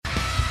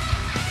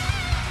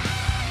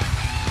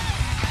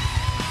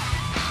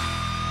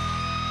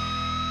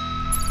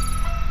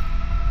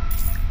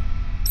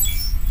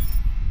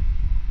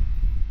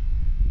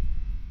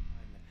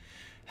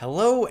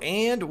Hello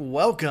and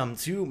welcome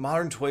to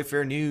Modern Toy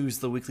Fair News,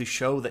 the weekly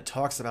show that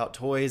talks about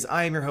toys.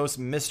 I am your host,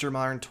 Mr.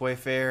 Modern Toy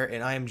Fair,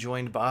 and I am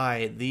joined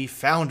by the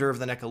founder of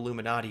the NECA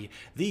Illuminati,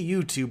 the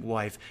YouTube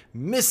wife,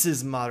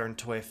 Mrs. Modern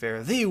Toy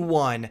Fair, the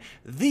one,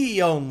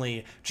 the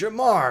only,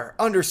 Jamar_Games.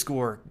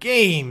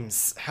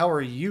 How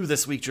are you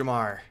this week,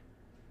 Jamar?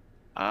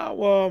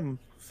 I'm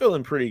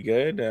feeling pretty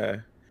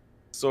good.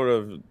 Sort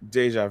of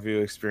deja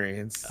vu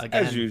experience as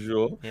Again,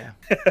 usual. yeah.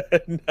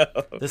 No,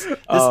 This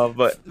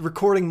but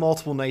recording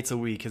multiple nights a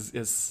week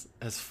has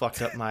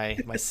fucked up my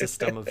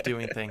system of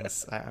doing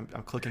things. I'm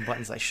clicking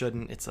buttons I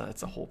shouldn't. It's a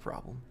whole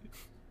problem.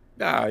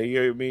 nah,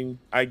 I mean,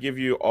 I give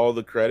you all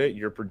the credit.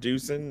 You're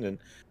producing and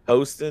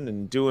hosting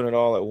and doing it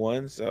all at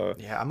once, so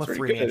Yeah, I'm a it's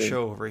pretty three-man good.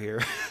 show over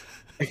here.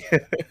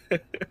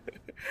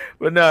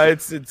 But no,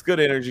 it's good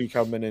energy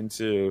coming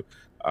into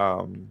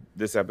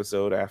this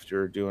episode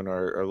after doing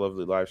our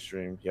lovely live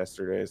stream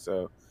yesterday.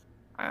 So,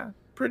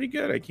 pretty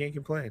good. I can't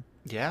complain.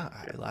 Yeah,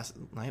 last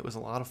night was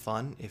a lot of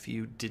fun. If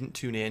you didn't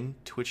tune in,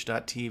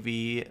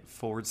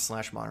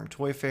 twitch.tv/Modern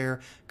Toy Fair,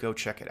 go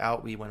check it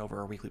out. We went over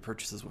our weekly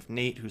purchases with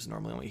Nate, who's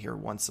normally only here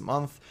once a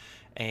month,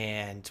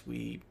 and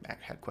we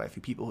had quite a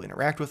few people who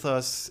interact with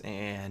us,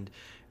 and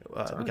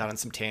we got on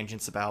some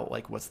tangents about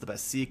like what's the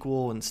best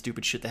sequel and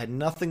stupid shit that had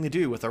nothing to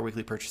do with our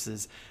weekly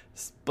purchases,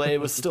 but it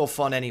was still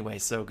fun anyway.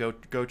 So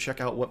go check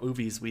out what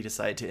movies we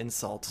decided to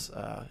insult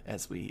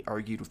as we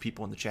argued with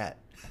people in the chat.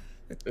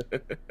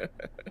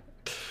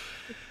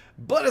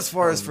 But as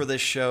far as for this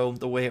show,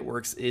 the way it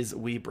works is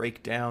we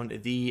break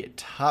down the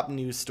top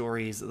news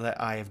stories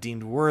that I have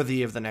deemed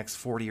worthy of the next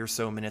 40 or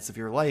so minutes of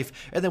your life,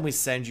 and then we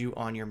send you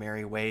on your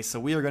merry way. So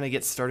we are going to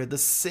get started the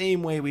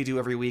same way we do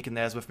every week, and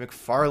that is with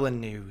McFarlane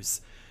news.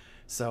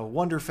 So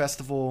Wonder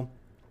Festival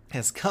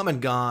has come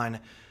and gone,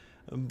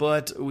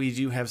 but we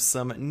do have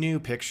some new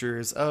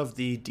pictures of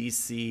the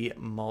DC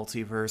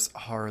Multiverse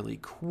Harley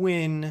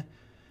Quinn,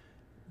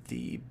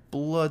 the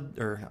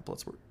not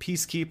Bloodsport,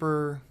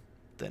 Peacekeeper,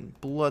 then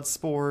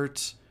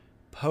Bloodsport,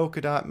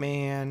 Polka Dot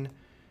Man,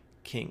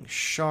 King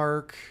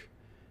Shark,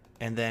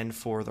 and then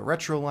for the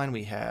retro line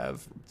we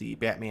have the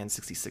Batman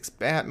 66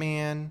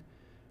 Batman,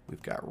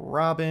 we've got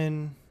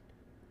Robin,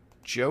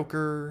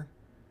 Joker,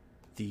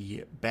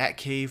 the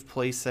Batcave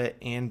playset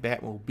and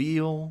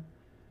Batmobile,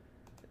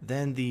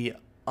 then the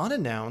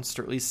unannounced,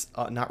 or at least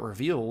not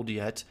revealed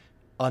yet,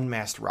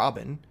 Unmasked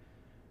Robin,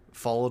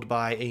 followed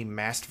by a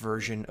masked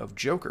version of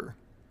Joker.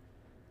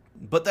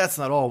 But that's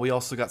not all. We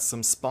also got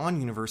some Spawn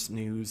Universe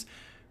news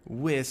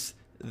with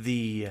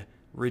the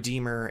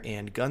Redeemer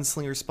and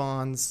Gunslinger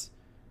spawns,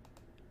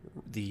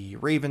 the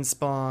Raven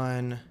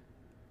spawn,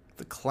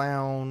 the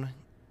Clown,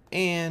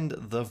 and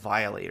the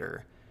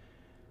Violator.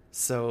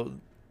 So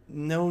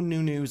no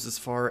new news as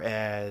far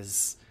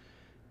as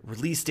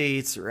release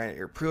dates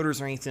or pre-orders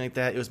or anything like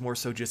that. It was more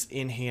so just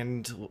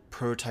in-hand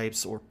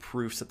prototypes or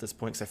proofs at this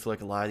point, because I feel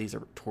like a lot of these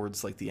are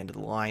towards like the end of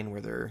the line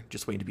where they're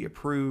just waiting to be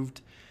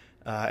approved.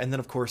 And then,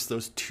 of course,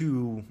 those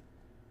two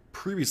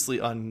previously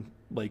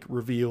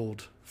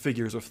revealed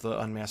figures with the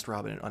Unmasked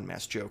Robin and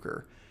Unmasked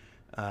Joker.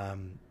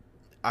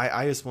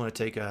 I just want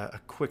to take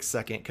a quick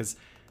second because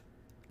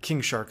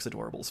King Shark's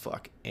adorable as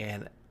fuck,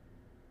 and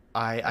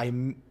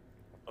I'm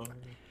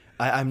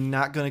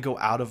not gonna go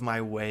out of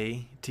my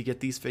way to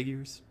get these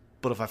figures,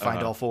 but if I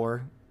find all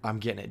four, I'm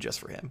getting it just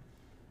for him.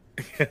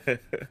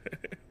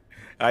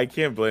 I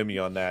can't blame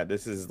you on that.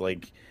 This is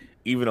like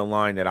even a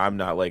line that I'm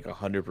not like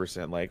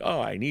 100% like, oh,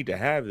 I need to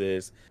have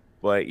this.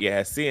 But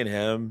yeah, seeing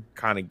him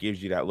kind of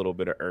gives you that little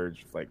bit of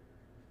urge. It's like,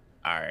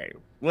 all right,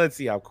 let's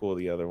see how cool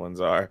the other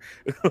ones are.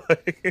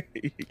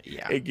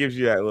 Yeah. It gives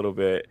you that little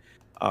bit.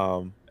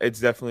 It's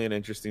definitely an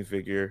interesting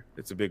figure.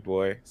 It's a big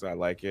boy, so I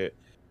like it.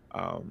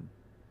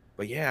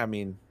 But yeah, I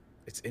mean,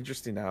 it's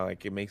interesting now.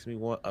 Like it makes me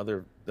want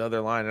the other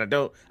line. And I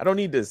don't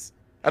need this.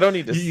 I don't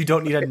need this. You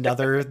don't need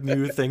another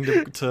new thing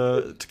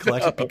to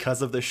collect it No.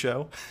 because of this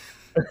show.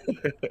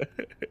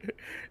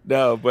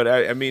 No, but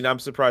I mean, I'm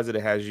surprised that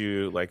it has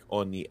you like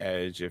on the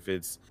edge. If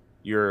it's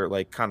your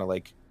like kind of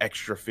like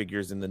extra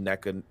figures in the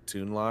NECA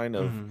Toon line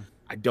of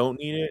I don't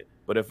need it,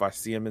 but if I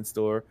see them in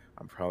store,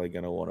 I'm probably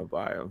gonna want to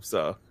buy them.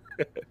 So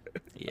I'm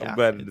Yeah,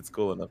 glad that it's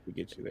cool enough to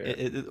get you there.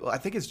 I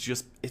think it's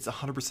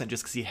 100%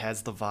 just because he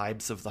has the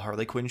vibes of the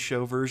Harley Quinn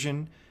show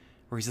version,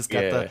 where he's just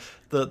got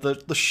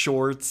the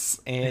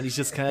shorts and he's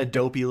just kind of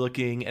dopey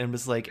looking, and I'm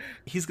just like,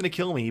 he's gonna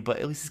kill me, but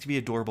at least he's gonna be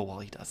adorable while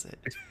he does it.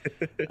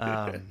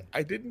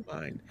 I didn't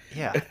mind.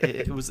 Yeah,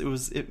 it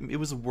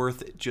was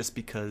worth it just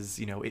because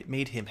it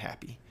made him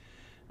happy.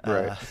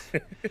 Right.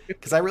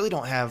 Because I really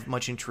don't have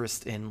much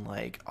interest in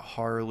like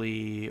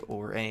Harley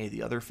or any of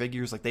the other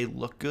figures. Like they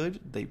look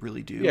good, they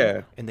really do,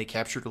 Yeah. and they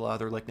captured a lot of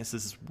their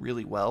likenesses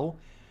really well.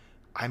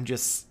 I'm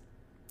just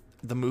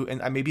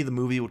and maybe the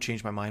movie will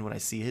change my mind when I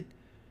see it.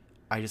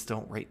 I just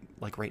don't right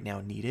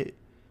now need it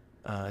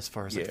as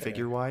far as like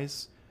figure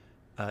wise.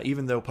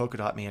 Even though Polka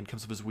Dot Man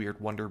comes with his weird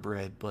Wonder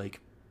Bread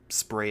like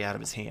spray out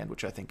of his hand,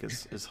 which I think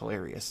is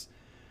hilarious.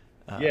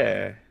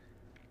 Yeah.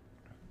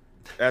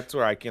 That's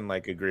where I can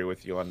like agree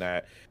with you on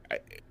that.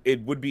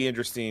 It would be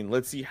interesting.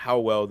 Let's see how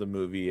well the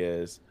movie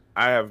is.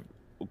 I have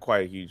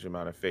quite a huge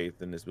amount of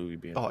faith in this movie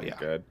being Oh really yeah.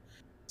 good.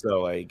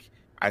 So like,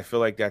 I feel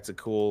like that's a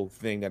cool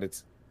thing that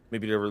it's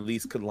maybe the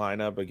release could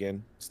line up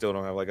again. Still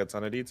don't have like a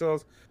ton of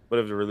details, but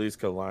if the release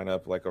could line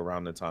up like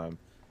around the time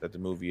that the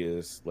movie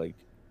is like,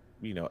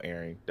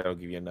 airing, that'll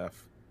give you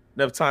enough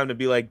time to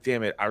be like,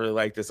 damn it, I really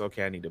like this.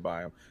 Okay, I need to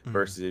buy them. Mhm.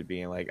 Versus it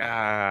being like,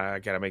 I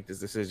gotta make this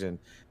decision,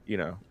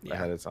 Yeah.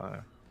 ahead of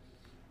time.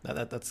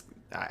 That's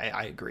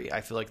I agree. I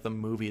feel like the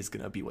movie is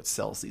gonna be what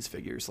sells these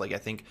figures. Like I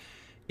think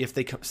if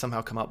they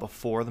somehow come out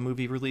before the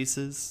movie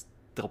releases,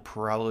 they'll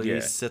probably Yeah.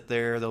 sit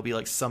there. There'll be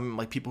like some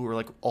like people who are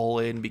like all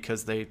in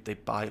because they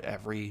buy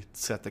every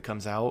set that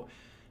comes out,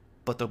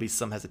 but there'll be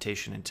some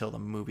hesitation until the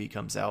movie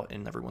comes out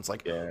and everyone's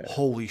like, Yeah.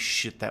 "Holy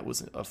shit, that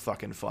was a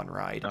fucking fun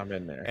ride!" I'm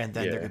in there. And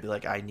then they're Yeah. gonna be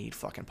like, "I need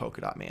fucking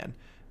Polka Dot Man."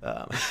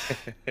 Um,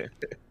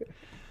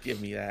 Give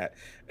me that.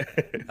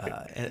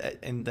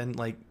 and then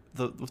like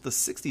with the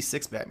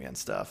 '66 Batman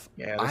stuff,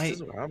 Yeah, this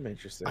is what I'm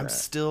interested I'm at.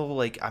 still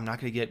like I'm not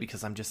gonna get it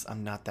because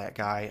I'm not that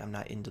guy. I'm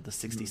not into the Mhm.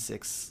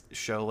 '66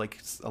 show like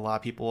a lot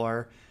of people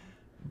are.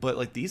 But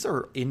like these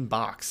are in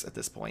box at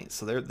this point,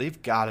 so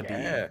they've got to be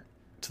Yeah.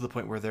 to the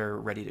point where they're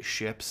ready to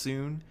ship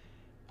soon.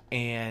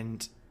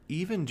 And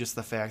even just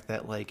the fact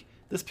that like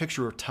this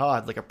picture of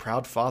Todd, like a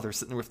proud father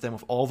sitting there with them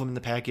with all of them in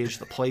the package,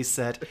 the play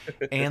set,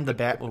 and the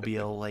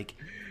Batmobile, like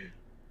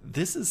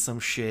this is some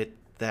shit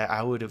that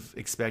I would have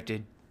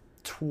expected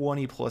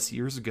 20 plus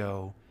years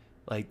ago.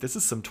 Like this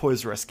is some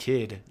Toys R Us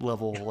kid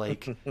level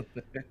like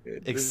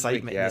This make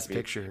excitement you in this happy.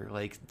 picture.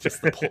 Like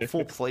just the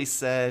full play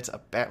set, a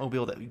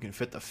Batmobile that you can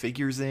fit the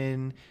figures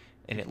in,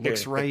 and it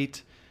looks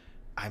right.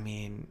 I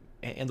mean,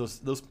 and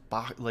those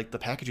like the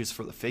packages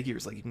for the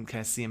figures, like you can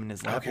kind of see them in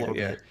his lap a Okay, little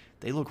yeah. bit.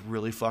 They look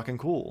really fucking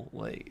cool.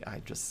 Like I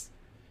just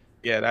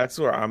Yeah, that's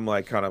where I'm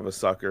like kind of a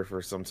sucker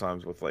for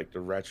sometimes with like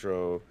the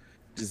retro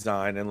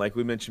design. And like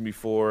we mentioned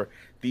before,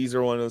 these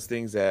are one of those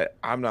things that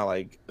I'm not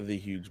like the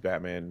huge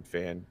Batman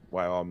fan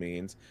by all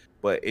means,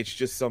 but it's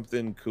just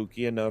something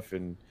kooky enough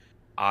and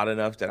odd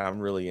enough that I'm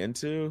really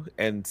into.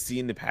 And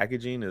seeing the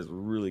packaging has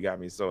really got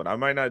me sold. I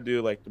might not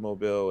do like the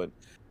mobile and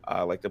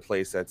like the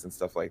play sets and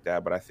stuff like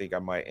that, but I think I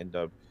might end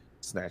up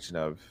snatching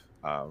up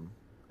um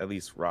at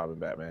least Robin,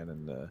 Batman,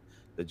 and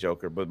the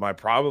Joker. But my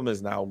problem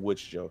is now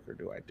which Joker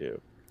do I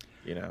do?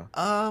 You know?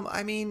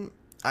 I mean,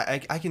 I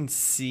can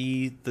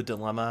see the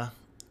dilemma.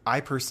 I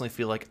personally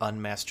feel like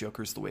Unmasked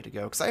Joker's the way to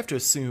go because I have to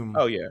assume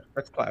Oh yeah,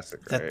 that's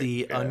classic, that right?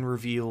 the Yeah.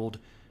 unrevealed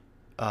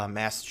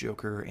masked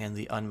Joker and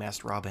the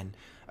unmasked Robin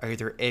are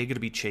either A, going to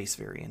be Chase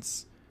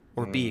variants,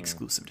 or B, Mm,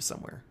 exclusive to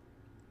somewhere.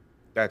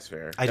 that's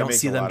fair. I That don't makes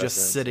see a them lot of just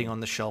sense. sitting on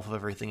the shelf of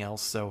everything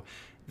else. So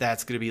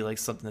that's going to be like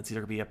something that's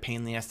either going to be a pain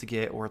in the ass to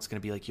get, or it's going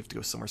to be like you have to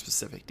go somewhere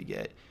specific to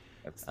get.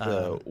 That's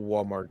the Um,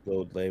 Walmart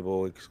Gold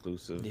label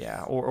exclusive,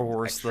 yeah, or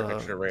worse,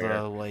 extra the rare.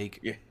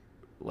 Yeah,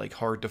 like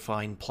hard to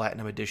find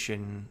platinum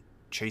edition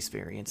Chase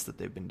variants that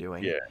they've been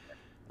doing yeah,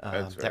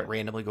 that's that fair.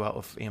 randomly go out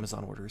with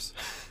Amazon orders.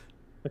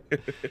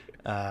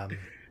 um,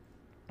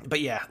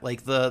 but yeah,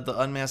 like the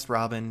unmasked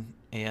Robin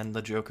and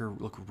the Joker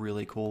look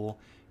really cool.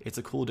 It's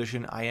a cool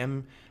addition.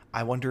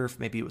 I wonder if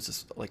maybe it was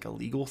just like a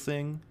legal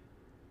thing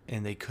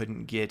and they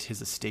couldn't get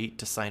his estate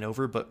to sign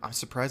over, but I'm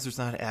surprised there's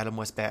not an Adam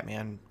West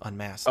Batman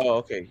unmasked. Oh,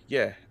 okay.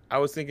 Yeah, I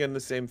was thinking the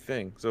same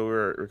thing. So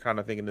we're kind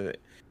of thinking that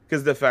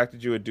because the fact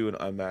that you would do an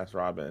unmasked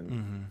Robin,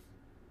 Hmm.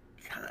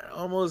 kind of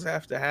almost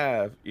have to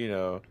have,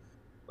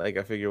 like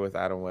a figure with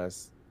Adam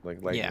West like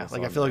Yeah, likeness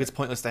like I on feel like there. it's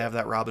pointless to have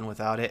that Robin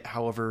without it.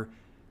 However,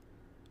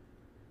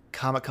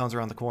 Comic Con's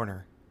around the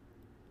corner.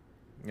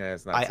 Yeah,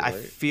 it's not too I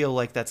late. feel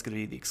like that's going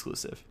to be the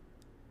exclusive.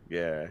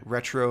 Yeah,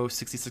 Retro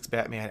 66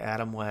 Batman,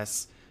 Adam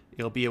West.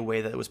 It'll be a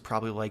way that it was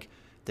probably like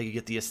they could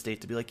get the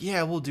estate to be like,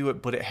 yeah, we'll do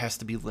it, but it has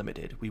to be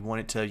limited. We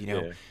want it to,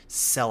 yeah.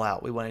 sell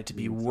out. We want it to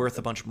be Mean worth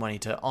a something. bunch of money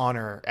to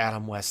honor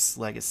Adam West's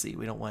legacy.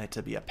 We don't want it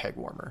to be a peg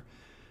warmer.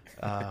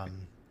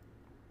 Um,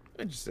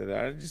 Interested.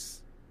 I'm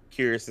just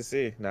curious to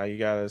see. Now you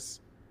got us.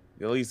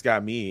 You at least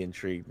got me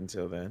intrigued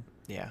until then.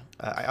 yeah.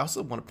 I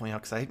also want to point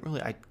out because I didn't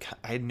really, I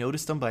had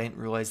noticed them, but I didn't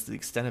realize the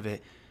extent of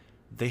it.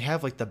 They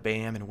have like the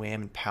Bam and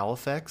Wham and Pal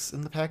effects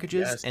in the packages,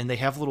 Yes. and they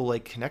have little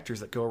like connectors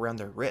that go around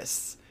their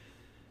wrists.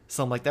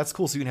 So I'm like, that's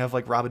cool. So you can have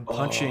like Robin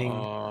punching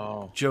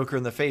Oh, Joker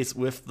in the face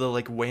with the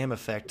like wham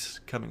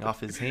effect coming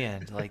off his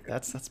hand. Like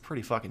that's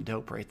pretty fucking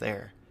dope right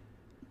there.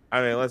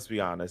 I mean, let's be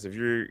honest. If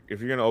you're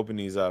gonna open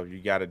these up,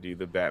 you got to do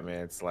the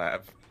Batman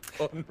slap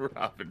on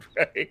Robin,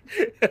 right?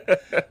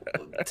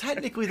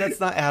 Technically, that's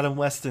not Adam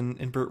West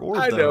and Burt Ward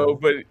I know, though.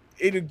 but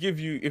it'll give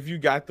you if you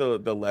got the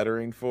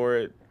lettering for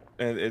it,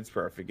 and it's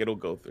perfect. It'll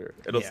go through.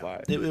 It'll Yeah,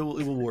 slide. it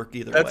will work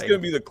either That's way. gonna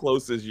be the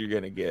closest you're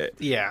gonna get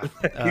Yeah,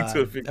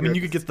 to a I figure mean, of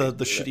you could this get the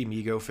nature. shitty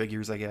Mego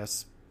figures, I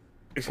guess,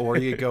 or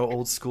you could go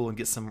old school and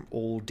get some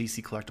old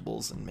DC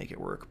collectibles and make it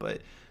work.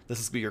 But this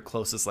is be your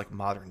closest like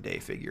modern day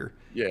figure.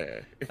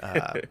 Yeah.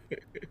 Uh,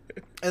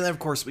 And then, of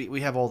course,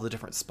 we have all the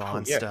different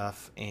Spawn yeah.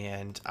 stuff,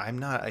 and I'm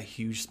not a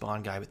huge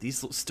Spawn guy, but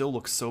these still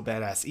look so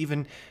badass.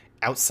 Even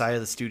outside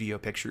of the studio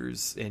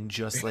pictures and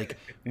just like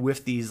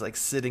with these like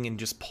sitting in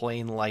just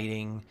plain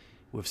lighting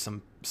with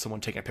someone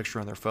taking a picture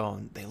on their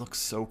phone. They look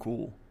so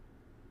cool.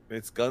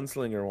 It's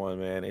Gunslinger one,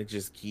 man. It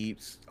just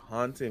keeps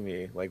haunting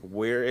me. Like,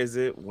 where is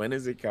it? When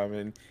is it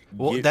coming?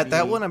 Well, Get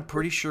that me. one I'm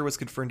pretty sure was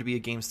confirmed to be a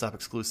GameStop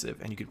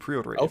exclusive, and you could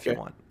pre-order it if you Okay.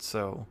 want.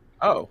 So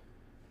Oh,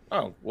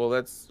 well,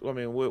 that's. I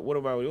mean, what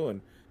am I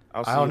doing?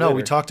 I'll see I don't you know. We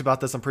later. talked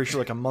about this. I'm pretty sure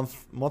like a month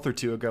or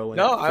two ago when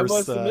No, it I first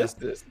must have missed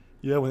this.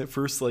 yeah, when it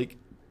first like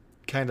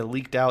kind of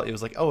leaked out. It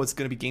was like, oh, it's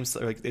going to be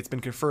GameStop. Like, it's been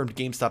confirmed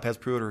GameStop has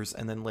pre-orders,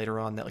 and then later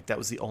on that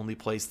was the only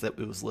place that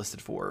it was listed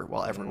for,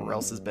 while everywhere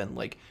else has been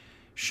like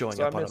showing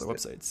So I up on other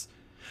missed it. websites.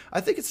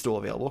 I think it's still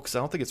available because I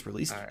don't think it's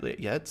released All right.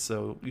 yet,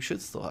 so you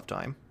should still have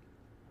time.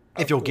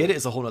 Oh, If you'll get cool. it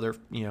is a whole other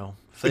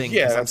thing.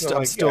 Yeah, 'Cause that's what I'm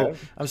like. Yeah,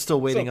 I'm still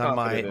so waiting on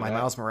my confident in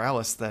Miles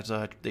Morales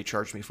that they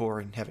charged me for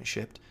and haven't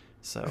shipped.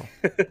 So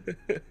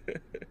that.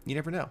 you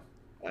never know.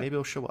 Maybe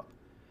it'll show up.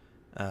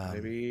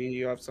 Maybe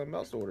you have something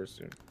else to order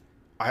soon.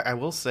 I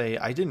will say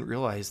I didn't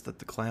realize that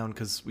the clown,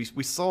 because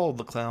we saw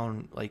the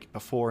clown like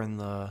before in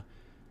the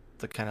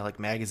kind of like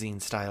magazine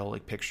style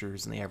like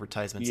pictures and the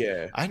advertisements.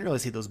 Yeah. I didn't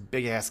realize he had those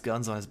big ass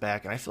guns on his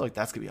back, and I feel like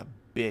that's gonna be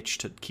a bitch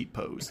to keep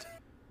posed.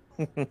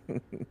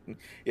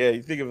 Yeah,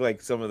 you think of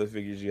like some of the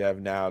figures you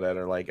have now that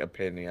are like a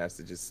pain in the ass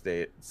to just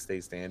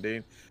stay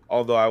standing.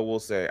 Although I will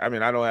say, I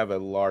mean, I don't have a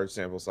large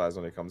sample size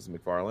when it comes to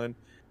McFarlane.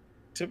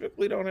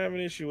 Typically, don't have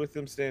an issue with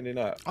them standing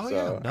up. Oh So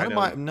yeah, I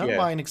know, none of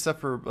mine except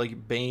for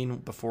like Bane.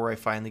 Before I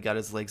finally got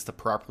his legs to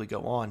properly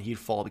go on, he'd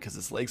fall because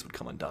his legs would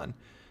come undone.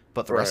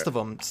 But the rest Right. of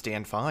them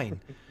stand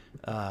fine,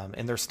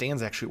 and their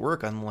stands actually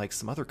work, unlike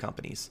some other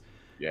companies.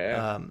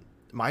 Yeah.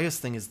 Maya's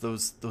thing is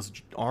those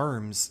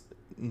arms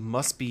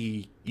must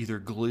be either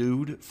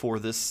glued for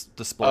this Oh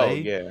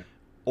display, yeah.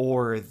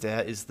 or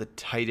that is the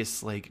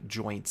tightest like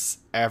joints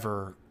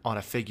ever on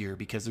a figure,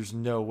 because there's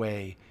no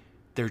way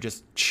they're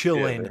just Yeah,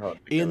 chilling they're held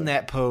in together.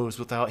 that pose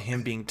without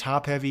him being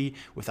top heavy,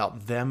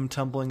 without them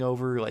tumbling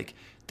over. Like,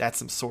 that's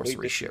some Weight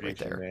sorcery shit right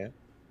distribution, there. man.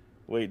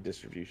 Weight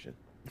distribution.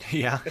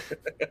 Yeah.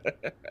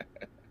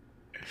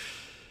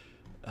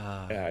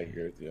 Yeah, I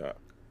agree with you.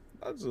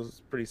 That's a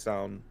pretty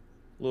sound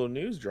little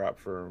news drop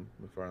for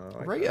McFarlane. I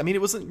like Right. that. I mean,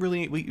 it wasn't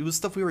really. It was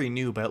stuff we already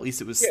knew, but at least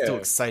it was still Yeah,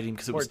 exciting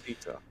because more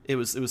detail. it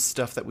was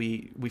stuff that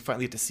we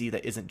finally get to see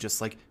that isn't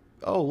just like,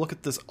 oh, look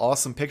at this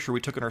awesome picture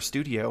we took in our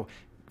studio,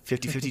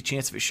 50-50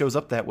 chance if it shows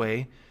up that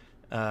way.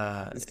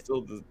 It's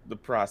still the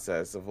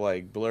process of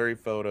like blurry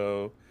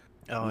photo,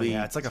 Oh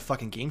yeah, it's like a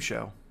fucking game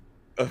show.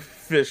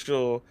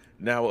 official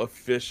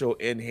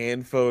in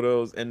hand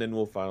photos, and then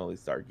we'll finally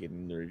start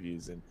getting the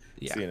reviews and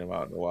Yeah. seeing them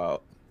out in the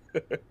wild.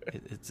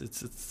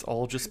 It's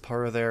all just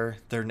part of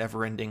their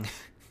never ending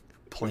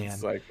plan.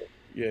 Cycle.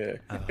 Yeah.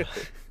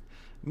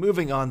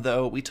 Moving on,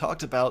 though, we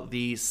talked about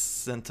the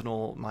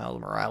Sentinel Miles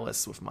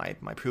Morales with my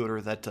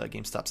pre-order that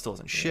GameStop still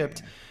hasn't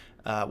shipped.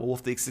 Well,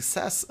 with the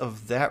success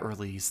of that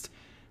release,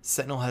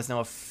 Sentinel has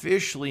now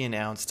officially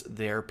announced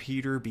their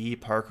Peter B.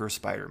 Parker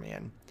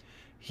Spider-Man.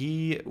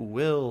 He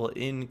will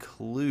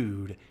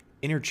include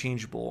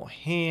interchangeable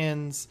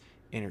hands,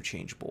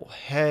 interchangeable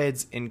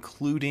heads,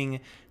 including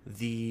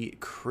the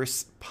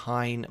Chris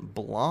Pine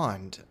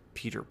blonde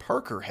Peter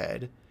Parker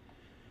head.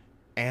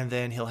 And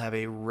then he'll have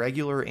a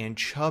regular and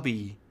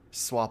chubby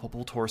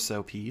swappable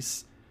torso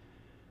piece,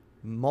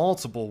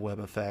 multiple web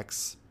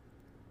effects,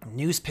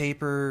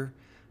 newspaper,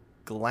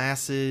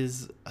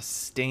 glasses, a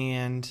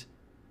stand,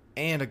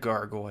 and a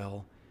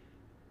gargoyle.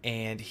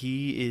 And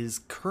he is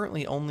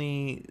currently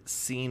only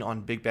seen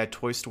on Big Bad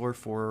Toy Store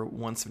for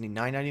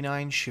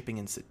 $179.99, shipping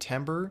in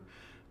September.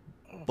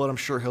 But I'm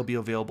sure he'll be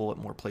available at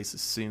more places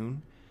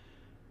soon.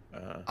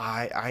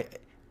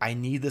 I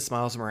need this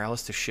Miles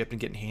Morales to ship and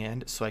get in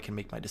hand so I can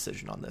make my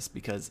decision on this,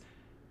 because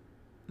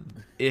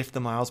if the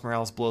Miles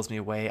Morales blows me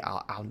away,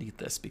 I'll need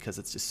this because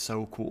it's just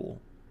so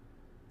cool.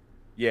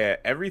 Yeah,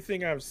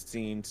 everything I've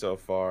seen so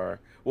far,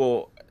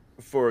 well,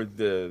 for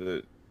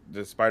the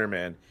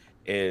Spider-Man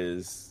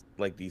is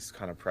like these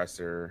kind of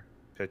presser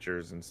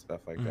pictures and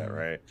stuff like that,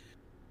 right?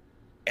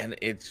 And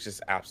it's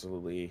just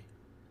absolutely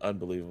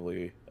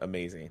unbelievably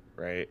amazing,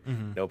 right?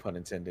 No pun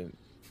intended,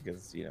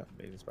 because Amazing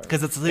Spider-Man.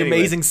 Because it's the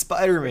Amazing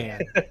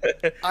Spider-Man.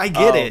 I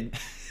get it.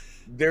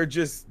 They're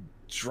just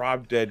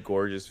drop dead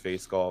gorgeous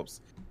face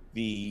sculpts.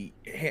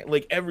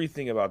 Like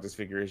everything about this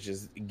figure is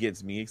just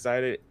gets me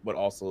excited, but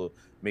also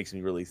makes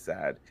me really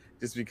sad,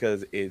 just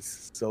because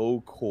it's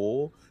so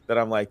cool that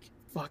I'm like,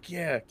 fuck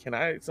yeah, can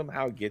I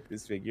somehow get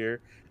this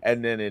figure?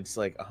 And then it's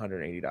like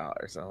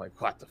 $180. And I'm like,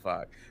 what the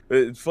fuck? But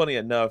it's funny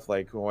enough,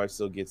 like my wife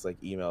still gets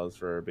like emails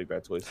for Big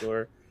Bad Toy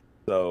Store,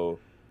 so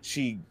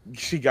she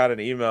got an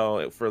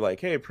email for like,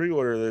 hey,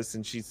 pre-order this,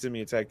 and she sent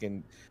me a text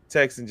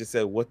and just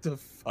said, what the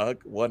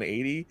fuck,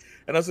 180?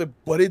 And I said,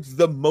 but it's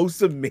the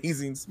most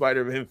amazing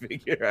Spider-Man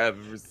figure I've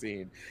ever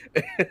seen.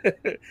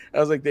 I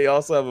was like, they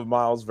also have a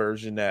Miles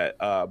version that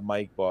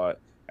Mike bought,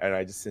 and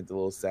I just sent a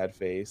little sad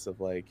face of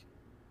like,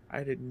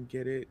 I didn't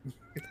get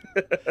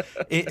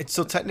it.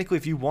 So technically,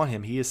 if you want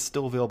him, he is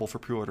still available for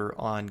pre-order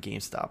on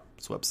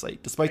GameStop's website,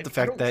 despite the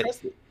fact that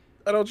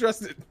I don't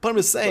trust it. But I'm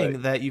just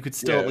saying that you could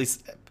still yeah. at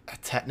least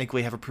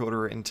technically have a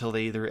pre-order until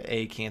they either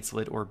A, cancel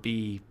it, or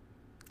B,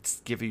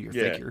 give you your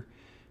figure.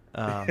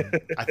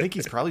 I think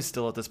he's probably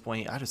still at this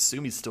point. I'd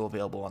assume he's still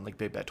available on like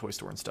Big Bad Toy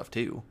Store and stuff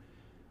too.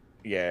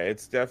 Yeah,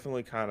 it's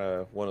definitely kind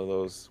of one of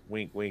those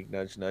wink, wink,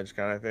 nudge, nudge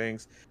kind of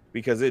things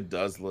because it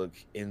does look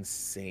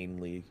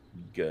insanely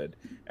good.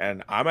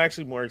 And I'm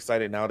actually more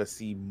excited now to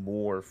see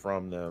more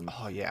from them.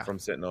 Oh yeah, from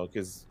Sentinel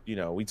because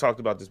we talked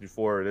about this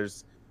before.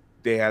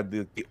 They had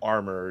the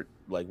armor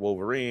like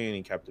Wolverine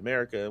and Captain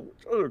America,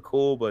 which are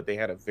cool, but they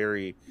had a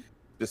very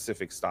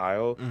specific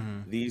style.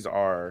 Mm-hmm. These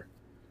are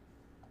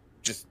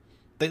just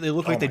they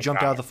look like they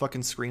jumped out of the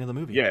fucking screen of the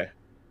movie. Yeah,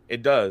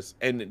 it does.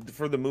 And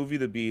for the movie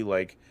to be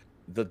like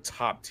the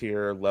top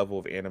tier level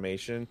of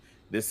animation,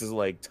 this is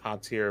like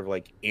top tier of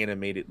like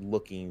animated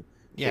looking.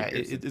 Yeah,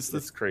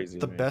 it's crazy.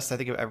 The best I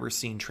think I've ever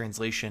seen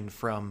translation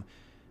from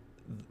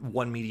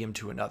one medium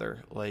to another.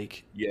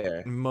 Like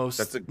most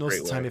of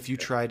the time, if you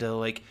try to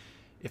like,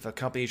 if a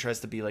company tries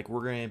to be like,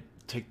 we're gonna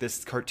take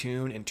this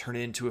cartoon and turn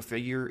it into a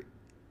figure,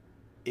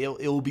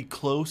 it'll be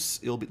close.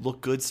 It'll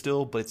look good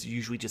still, but it's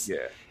usually just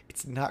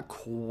it's not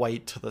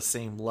quite to the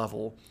same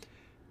level.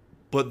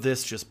 But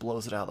this just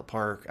blows it out of the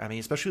park. I mean,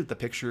 especially with the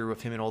picture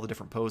of him in all the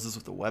different poses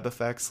with the web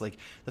effects, like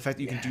the fact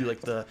that you can do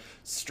like the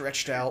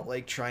stretched out,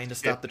 like trying to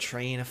stop the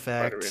train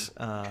effect.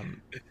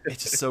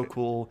 It's just so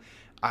cool.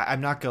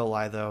 I'm not gonna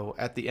lie though.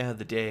 At the end of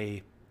the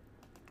day,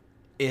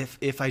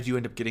 if I do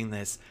end up getting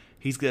this,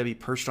 he's gonna be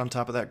perched on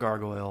top of that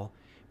gargoyle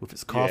with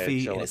his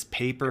coffee and his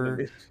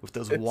paper, with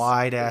those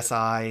wide ass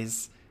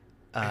eyes.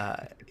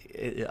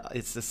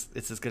 It's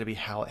just gonna be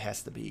how it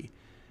has to be.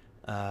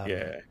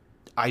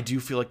 I do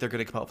feel like they're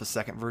going to come out with a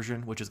second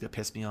version, which is going to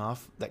piss me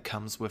off. That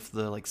comes with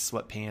the like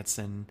sweatpants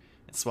and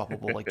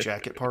swappable like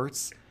jacket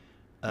parts,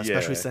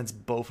 especially since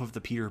both of the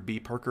Peter B.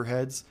 Parker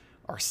heads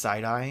are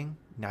side-eyeing.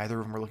 Neither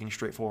of them are looking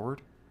straight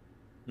forward.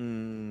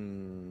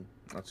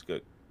 That's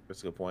good.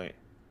 That's a good point.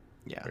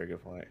 Yeah, very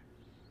good point.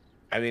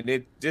 I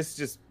mean, this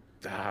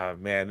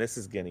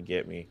is going to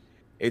get me.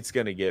 It's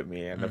going to get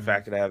me, and the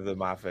fact that I have the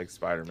Mafex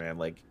Spider-Man,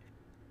 like.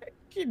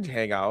 Can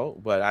hang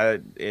out,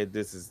 but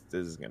this is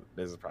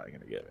probably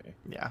gonna get me.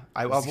 Yeah,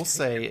 I will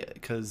say,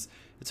 because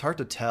it's hard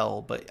to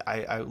tell, but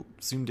I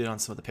zoomed in on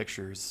some of the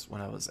pictures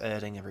when I was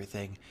editing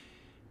everything,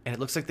 and it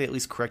looks like they at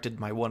least corrected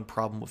my one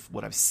problem with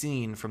what I've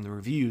seen from the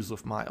reviews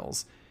with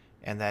Miles,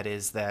 and that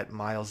is that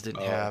Miles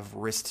didn't have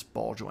wrist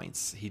ball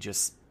joints. He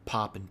just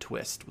pop and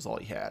twist was all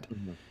he had.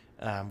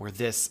 Where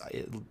this,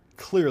 it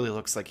clearly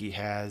looks like he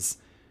has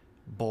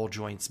ball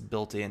joints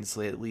built in,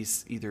 so they at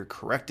least either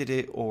corrected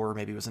it, or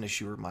maybe it was an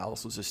issue where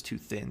Miles was just too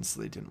thin, so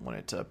they didn't want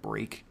it to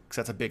break, because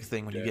that's a big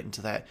thing when you get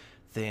into that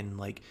thin.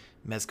 Like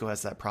Mezco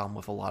has that problem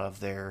with a lot of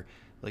their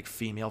like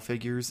female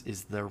figures,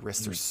 is their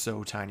wrists are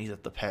so tiny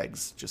that the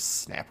pegs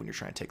just snap when you're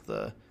trying to take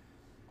the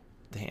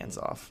hands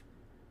off.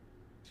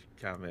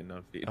 Comment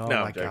on feet. Oh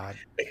my god.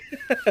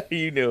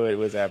 You knew it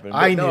was happening.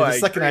 I knew the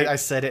second I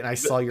said it and I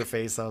saw your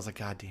face, I was like,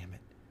 god damn it.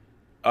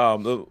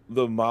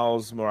 The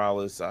Miles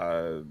Morales,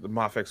 the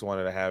Mafex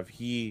wanted to have,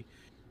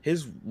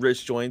 his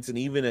wrist joints and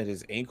even at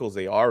his ankles,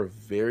 they are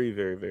very,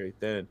 very, very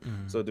thin.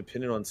 So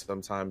depending on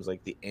sometimes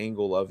like the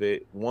angle of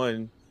it,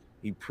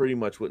 he pretty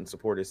much wouldn't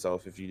support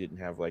himself if you didn't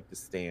have like the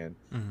stand,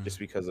 just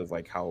because of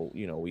like how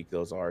weak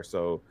those are.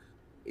 So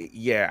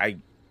I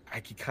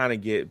could kind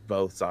of get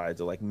both sides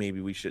of like maybe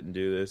we shouldn't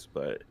do this,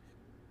 but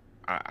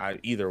I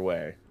either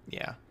way.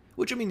 Yeah.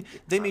 Which, I mean,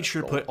 they made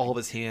sure to put all of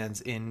his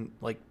hands in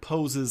like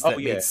poses that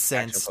made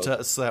sense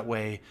so that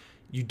way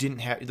you didn't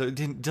have,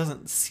 it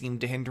doesn't seem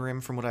to hinder him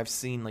from what I've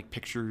seen, like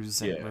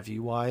pictures and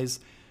review wise.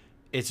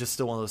 It's just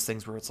still one of those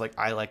things where it's like,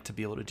 I like to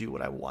be able to do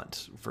what I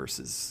want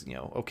versus,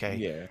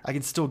 I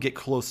can still get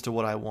close to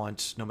what I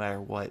want no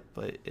matter what,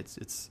 but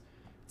it's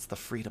the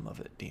freedom of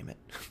it, damn it.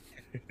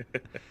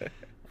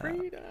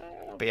 Freedom.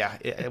 But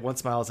yeah,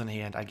 once Miles in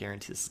hand, I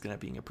guarantee this is going to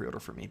be a pre-order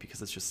for me,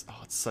 because it's just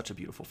it's such a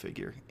beautiful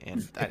figure,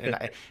 and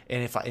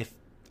if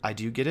I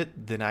do get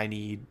it, then I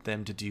need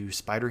them to do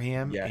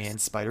Spider-Ham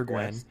and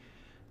Spider-Gwen.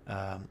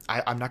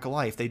 I'm not gonna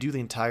lie, if they do the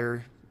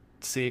entire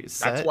set,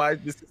 that's why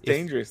this is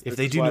dangerous. If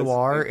they do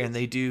Noir and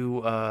they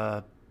do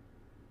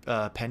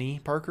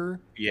Penny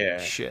Parker,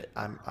 shit,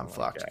 I'm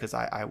fucked, because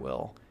I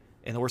will.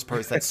 And the worst part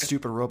is that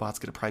stupid robot's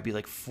gonna probably be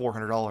like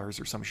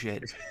 $400 or some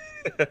shit.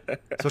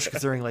 Especially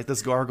considering like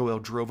this gargoyle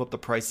drove up the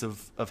price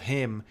of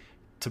him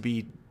to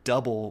be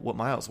double what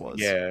Miles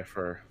was. Yeah,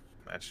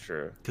 that's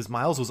true. Because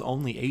Miles was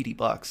only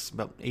 $80,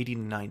 about 80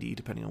 to 90,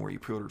 depending on where you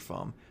pre-ordered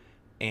from.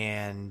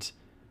 And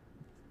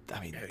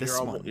I mean,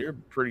 you're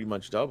pretty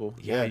much double.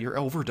 Yeah, you're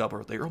over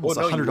double. You're almost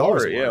 $100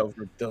 more. Yeah,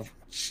 over double.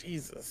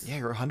 Jesus. Yeah,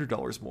 you're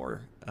 $100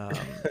 more.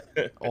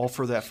 All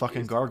for that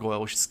fucking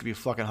gargoyle, which is gonna be a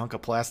fucking hunk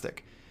of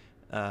plastic.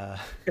 But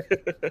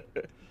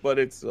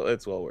it's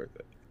well worth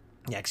it.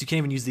 Yeah, because you can't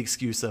even use the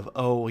excuse of,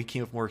 he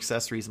came with more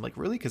accessories. I'm like,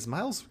 really? Because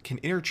Miles can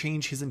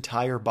interchange his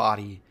entire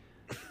body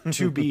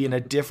to be in a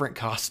different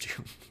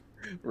costume.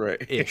 Right.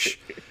 Ish.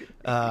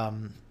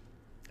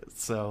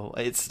 So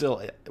it's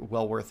still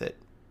well worth it.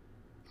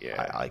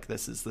 Yeah. I like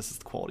this is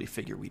the quality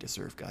figure we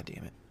deserve. God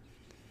damn it.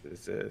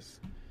 This is.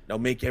 No,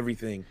 make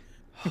everything.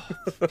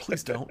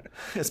 Please don't.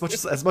 As much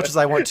as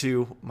I want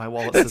to, my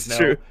wallet That's says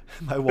no. true.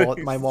 My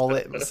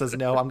wallet says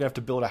no. I'm gonna have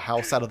to build a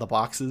house out of the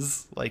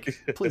boxes. Like,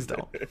 please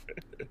don't.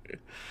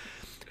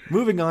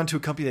 Moving on to a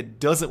company that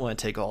doesn't want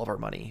to take all of our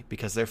money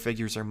because their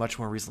figures are much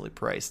more reasonably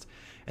priced,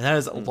 and that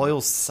is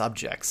Loyal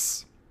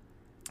Subjects.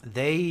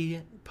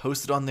 They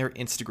posted on their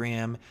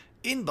Instagram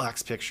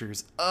inbox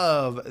pictures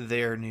of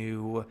their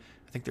new,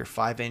 I think they're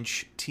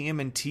 5-inch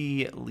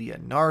TMNT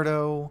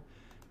Leonardo,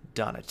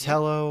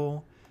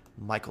 Donatello,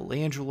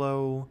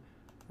 Michelangelo,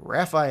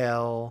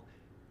 Raphael,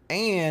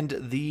 and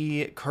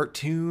the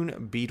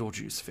cartoon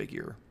Beetlejuice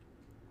figure.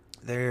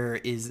 There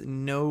is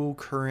no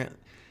current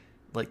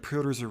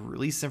pre-orders or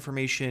release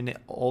information.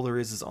 All there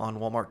is on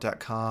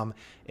Walmart.com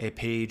a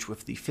page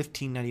with the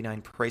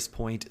 $15.99 price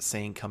point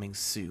saying coming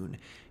soon,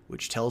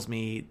 which tells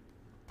me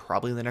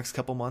probably in the next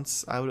couple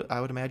months I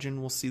would imagine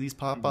we'll see these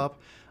pop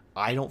up.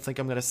 I don't think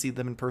I'm going to see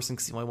them in person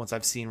because the only ones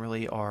I've seen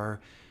really are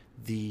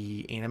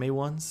the anime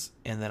ones,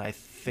 and then I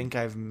think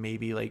I've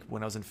maybe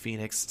when I was in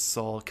Phoenix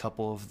saw a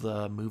couple of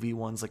the movie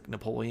ones like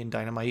Napoleon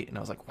Dynamite, and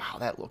I was like, wow,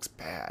 that looks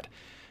bad,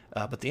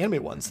 but the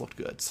anime ones looked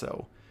good,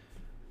 so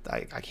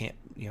I can't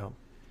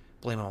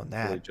blame it on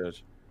that. Really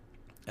judge.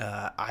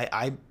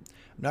 I'm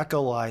not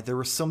gonna lie, there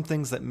were some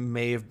things that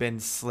may have been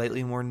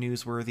slightly more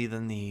newsworthy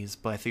than these,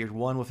 but I figured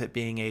one, with it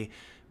being a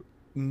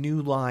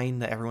new line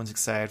that everyone's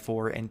excited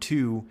for, and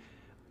two,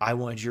 I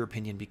wanted your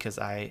opinion because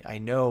I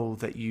know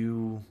that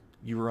you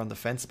were on the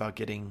fence about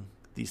getting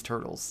these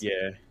turtles.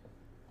 Yeah.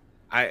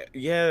 I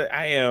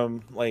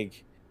am.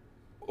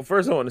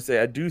 First I want to say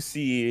I do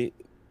see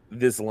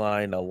this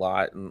line a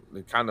lot, and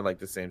kind of like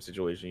the same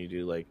situation you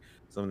do, like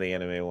some of the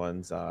anime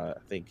ones. I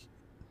think,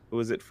 who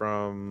was it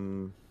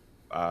from?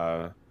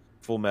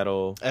 Full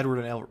Metal. Edward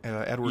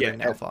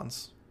and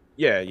Alphonse.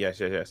 Yeah,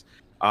 yes.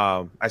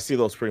 I see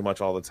those pretty much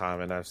all the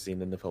time, and I've seen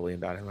the Napoleon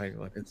Dynamite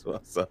one as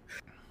well. So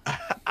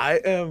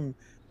I am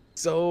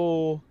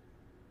so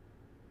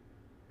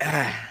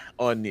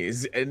on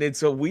these, and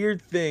it's a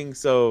weird thing.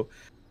 So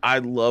I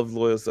love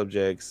Loyal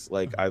Subjects.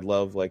 I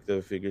love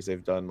the figures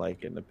they've done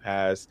in the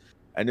past,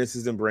 and this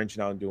is them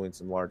branching out and doing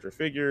some larger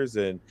figures,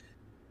 and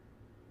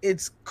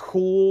it's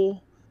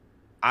cool.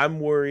 I'm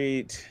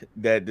worried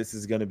that this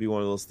is going to be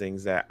one of those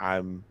things that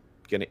I'm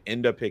going to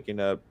end up picking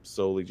up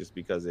solely just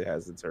because it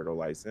has the turtle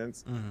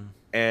license,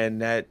 and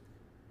that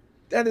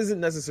isn't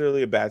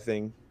necessarily a bad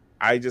thing.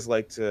 I just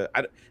like to.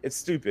 It's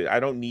stupid. I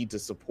don't need to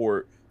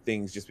support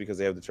things just because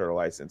they have the turtle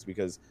license,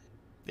 because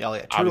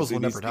turtles will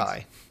never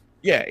die.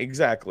 Yeah,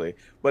 exactly.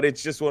 But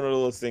it's just one of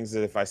those things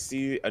that if I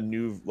see a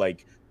new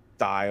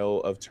style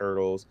of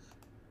turtles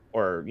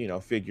or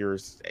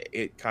figures,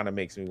 it kind of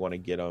makes me want to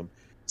get them.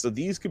 So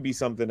these could be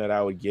something that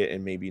I would get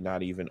and maybe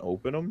not even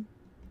open them,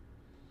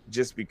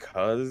 just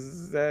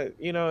because that's,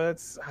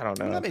 I don't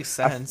know. That makes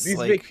sense. These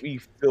make me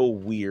feel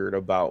weird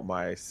about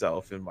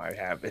myself and my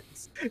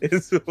habits.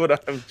 Is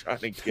what I'm trying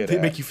to get They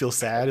at. make you feel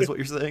sad, is what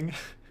you're saying?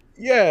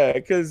 Yeah,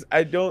 because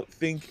I don't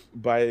think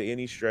by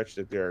any stretch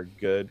that they're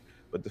good,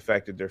 but the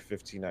fact that they're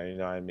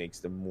 $15.99 makes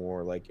them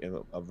more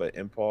of an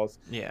impulse.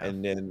 Yeah.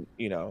 And then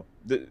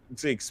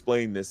to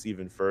explain this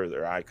even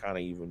further, I kind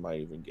of might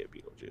even get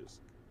Beetlejuice.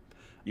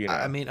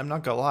 I mean, I'm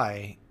not gonna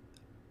lie.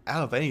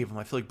 Out of any of them,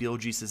 I feel like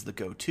Beetlejuice is the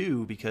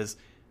go-to because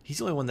he's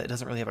the only one that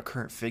doesn't really have a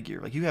current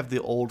figure. You have the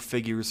old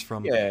figures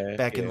from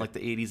back in the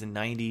 80s and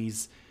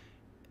 90s.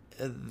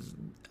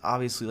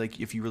 Obviously,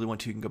 if you really want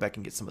to, you can go back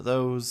and get some of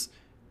those,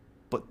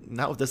 but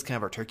not with this kind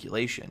of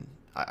articulation.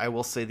 I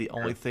will say the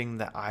only thing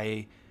that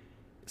I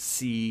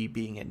see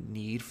being a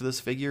need for this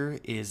figure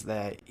is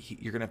that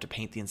you're gonna have to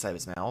paint the inside of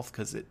his mouth,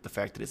 because the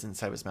fact that it's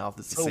inside of his mouth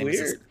is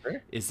the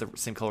is the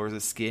same color as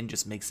his skin,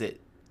 just makes it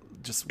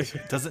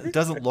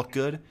doesn't look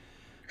good.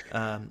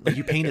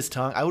 You paint his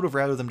tongue. I would have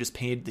rather them just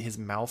painted his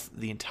mouth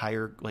the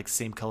entire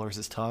same color as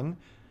his tongue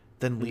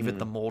than leave it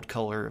the mold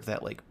color of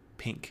that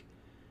pink.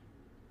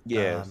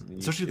 Yeah,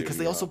 especially because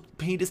they also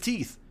paint his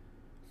teeth.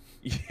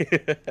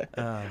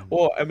 Yeah.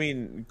 Well, I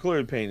mean,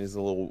 colored paint is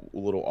a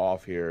little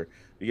off here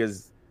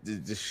because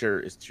the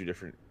shirt is 2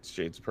 different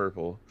shades of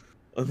purple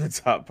on the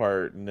top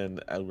part, and then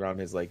around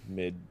his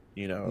mid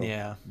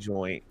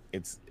joint,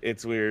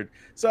 it's weird.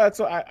 So that's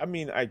why I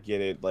mean, I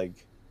get it.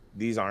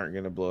 These aren't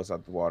gonna blow us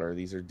out the water.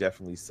 These are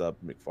definitely sub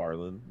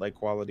McFarlane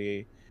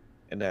quality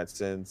in that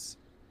sense,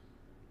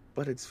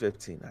 but it's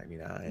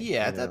 $15.99.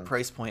 Yeah, at that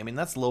price point, I mean,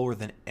 that's lower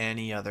than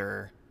any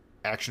other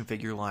action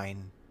figure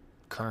line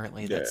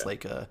currently that's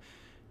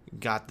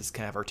got this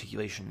kind of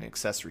articulation and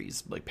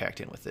accessories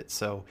packed in with it.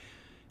 So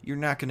you're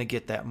not going to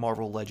get that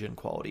Marvel Legend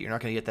quality. You're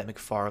not going to get that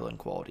McFarlane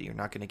quality. You're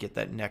not going to get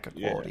that NECA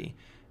quality.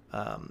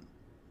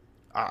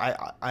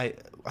 I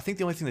think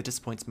the only thing that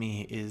disappoints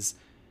me is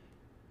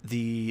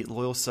the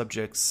Loyal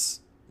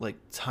Subjects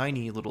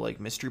tiny little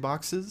mystery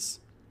boxes,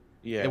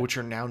 which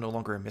are now no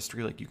longer a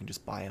mystery. You can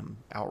just buy them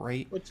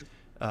outright, which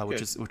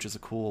is a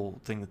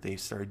cool thing that they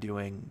started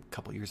doing a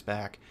couple years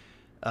back.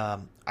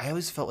 I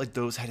always felt like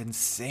those had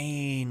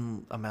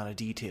insane amount of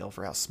detail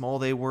for how small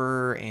they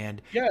were,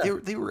 and Yeah.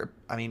 they were.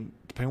 I mean,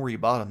 depending where you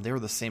bought them, they were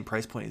the same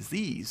price point as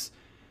these.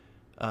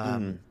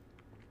 Mm.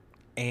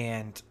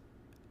 And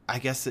I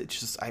guess it's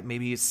just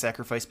maybe it's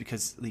sacrificed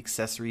because the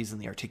accessories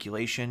and the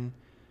articulation.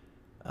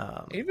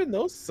 Even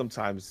those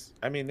sometimes,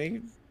 I mean,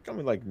 they come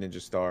with like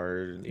ninja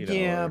stars,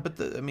 Yeah, or but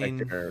I like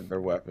mean,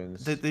 their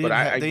weapons. they But didn't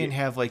I they didn't get,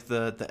 have like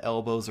the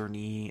elbows or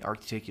knee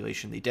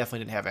articulation. They definitely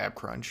didn't have ab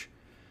crunch.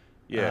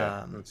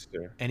 yeah, Um, that's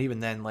true. and even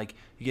then, like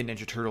you get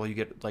Ninja Turtle, you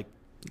get like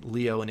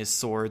Leo and his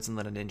swords, and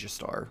then a ninja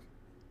star,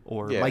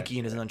 or Yeah. Mikey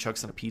and his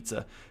nunchucks and a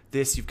pizza.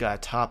 This you've got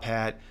a top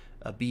hat,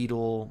 a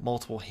beetle,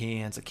 multiple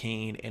hands, a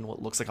cane, and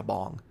what looks like a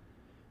bong.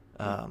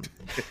 Um,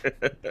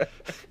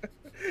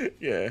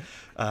 Yeah.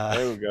 uh,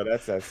 There we go.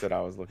 That's that set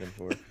I was looking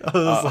for. I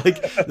was Uh,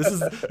 like, this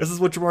is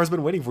what Jamar's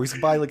been waiting for. He's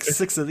gonna buy like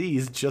 6 of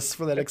these just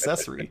for that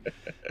accessory.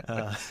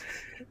 Uh,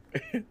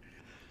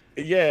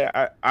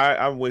 yeah,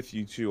 I'm with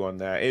you too on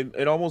that.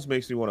 It almost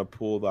makes me want to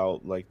pull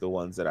out like the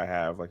ones that I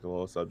have, like the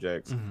little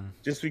subjects, mhm.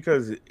 just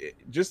because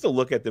just to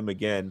look at them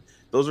again,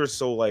 those are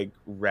so like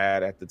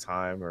rad at the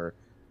time, or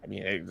I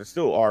mean, they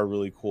still are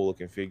really cool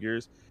looking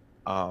figures.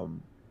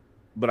 Um,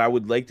 but I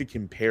would like to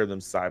compare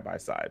them side by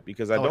side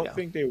because I Oh don't yeah.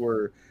 think they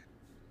weren't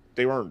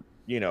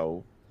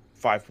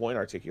 5-point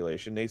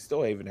articulation. They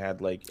still even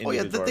had like Oh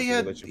yeah. individual They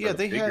had. articulation for Yeah, the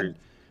they had.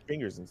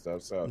 fingers and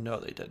stuff. So No,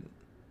 they didn't.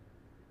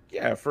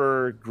 yeah,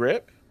 for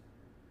grip,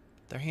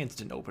 Their hands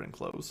didn't open and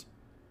close.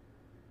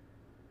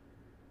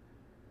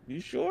 you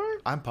sure?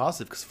 I'm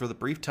positive because for the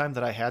brief time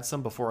that I had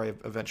some before I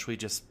eventually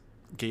just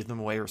gave them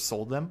away or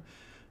sold them,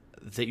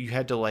 that you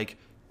had to like,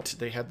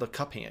 they had the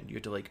cup hand. You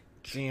had to like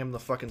jam the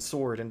fucking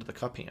sword into the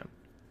cup hand.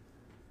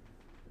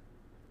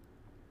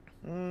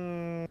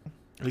 Mm,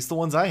 At least the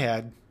ones I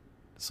had.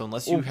 So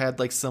unless you we'll, had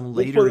like some we'll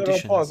later put it on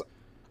editions, pause.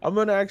 I'm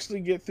gonna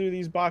actually get through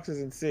these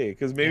boxes and see,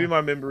 because maybe yeah,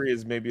 my memory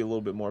is maybe a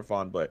little bit more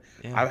fond. But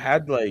yeah, I've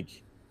had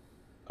like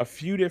a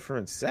few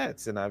different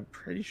sets, and I'm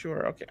pretty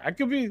sure. Okay, I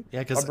could be.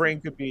 yeah. My Because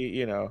brain could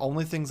be.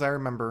 only things I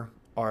remember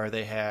are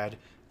they had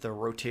the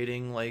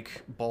rotating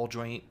like ball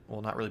joint.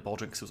 Well, not really ball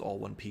joint because it was all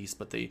one piece,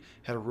 but they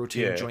had a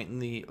rotating Yeah. joint in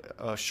the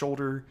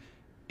shoulder,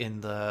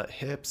 in the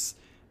hips,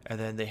 and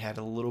then they had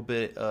a little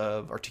bit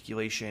of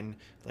articulation.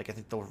 Like I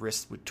think the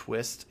wrist would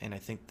twist, and I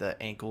think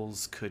the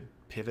ankles could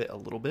pivot a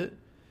little bit.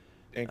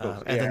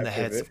 Ankles. And then Yeah, the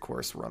heads, pivot. of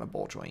course, were on a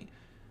ball joint.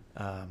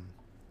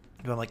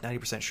 But I'm like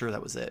 90% sure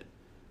that was it.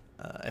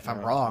 If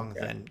I'm wrong, Okay.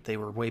 then they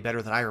were way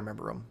better than I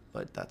remember them.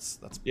 But that's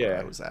where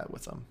I Yeah, was at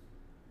with them.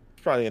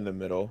 it's probably in the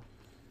middle.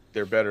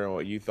 They're better than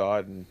what you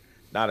thought, and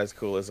not as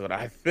cool as what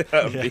I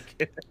I'm Yeah.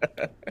 thinking.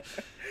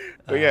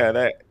 But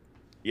Uh,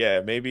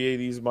 yeah, maybe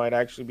these might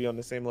actually be on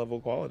the same level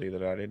of quality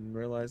that I didn't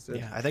realize that.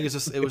 yeah, I think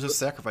it was just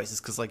sacrifices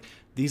because like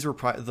these were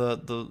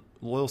the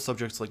loyal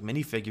subjects like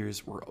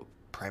minifigures were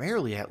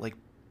primarily at like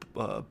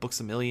Books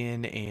a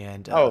Million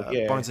and Oh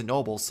yeah, Barnes and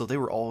Noble, so they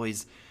were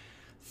always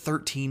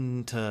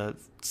 $13 to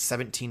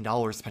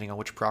 $17 depending on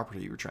which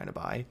property you were trying to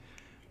buy.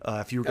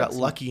 If you got got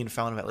some lucky and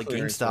found them at like clearance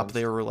GameStop,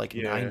 they ones. were like Yeah,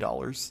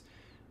 $9.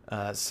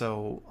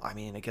 So I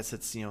mean, I guess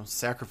it's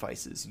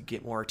sacrifices. You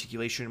get more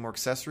articulation and more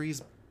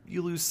accessories.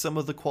 You lose some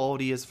of the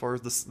quality as far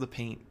as the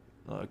paint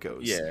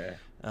goes, yeah,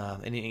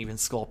 and even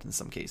sculpt in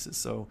some cases.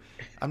 So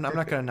I'm not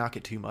going to knock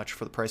it too much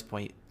for the price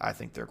point. I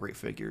think they're great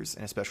figures,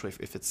 and especially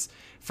if it's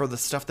for the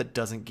stuff that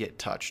doesn't get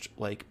touched,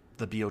 like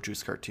the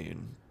Beetlejuice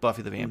cartoon,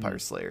 Buffy the Vampire Mhm.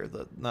 Slayer,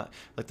 the not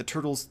like the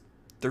Turtles.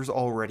 There's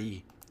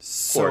already Of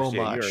so course.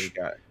 Yeah, you already much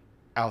got.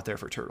 out there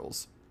for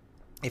Turtles.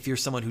 If you're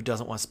someone who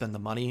doesn't want to spend the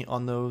money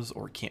on those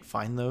or can't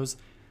find those,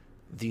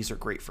 these are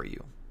great for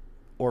you.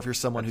 Or if you're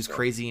someone That's who's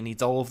crazy and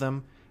needs all of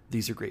them,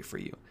 these are great for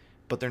you.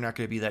 But they're not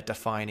going to be that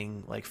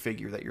defining like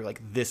figure that you're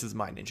like, this is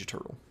my Ninja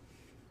Turtle.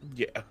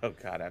 Yeah. Oh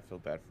God, I feel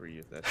bad for you.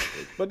 If that's the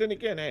case. But then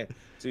again, hey,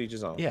 to each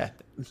his own. Yeah,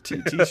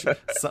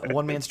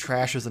 one man's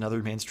trash is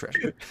another man's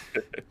treasure.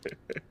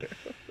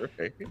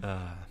 Right.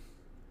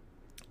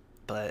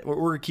 But we're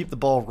going to keep the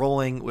ball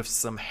rolling with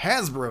some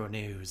Hasbro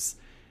news.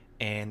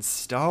 And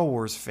Star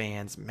Wars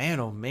fans, man,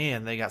 oh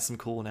man, they got some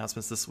cool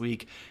announcements this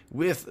week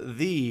with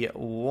the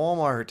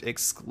Walmart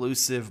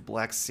exclusive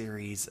Black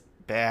Series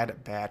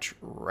Bad Batch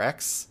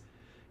Rex,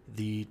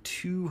 the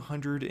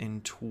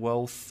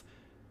 212th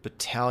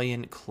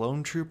Battalion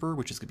Clone Trooper,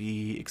 which is going to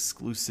be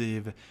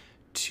exclusive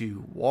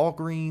to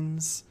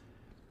Walgreens.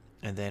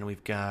 And then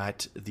we've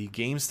got the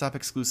GameStop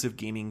exclusive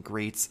Gaming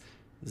Greats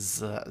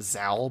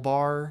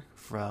Zalbar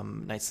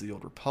from Knights of the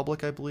Old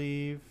Republic, I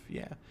believe.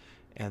 Yeah.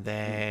 And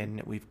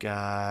then we've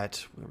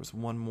got, there was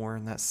one more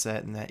in that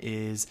set, and that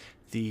is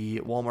the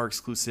Walmart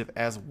exclusive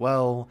as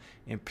well,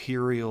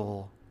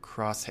 Imperial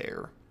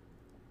Crosshair.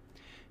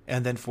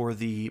 And then for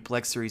the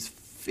Black Series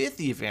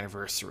 50th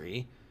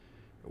anniversary,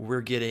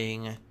 we're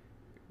getting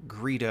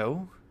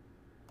Greedo,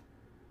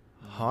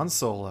 Han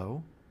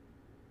Solo,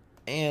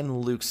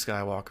 and Luke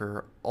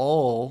Skywalker,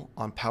 all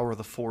on Power of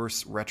the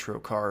Force retro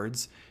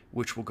cards,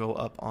 which will go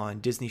up on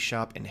Disney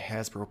Shop and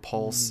Hasbro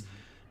Pulse.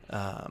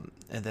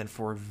 And then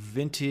for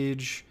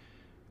vintage,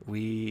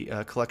 We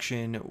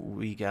collection.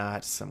 We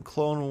got some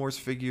Clone Wars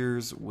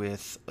figures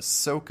with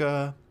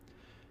Ahsoka,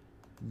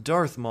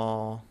 Darth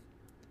Maul,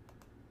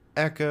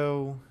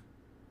 Echo,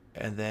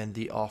 and then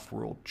the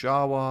off-world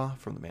Jawa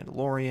from The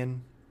Mandalorian.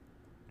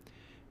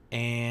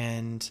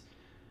 And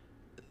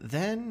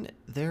then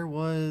there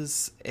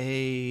was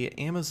a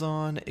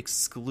Amazon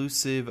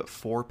exclusive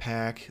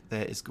 4-pack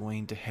that is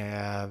going to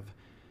have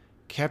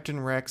Captain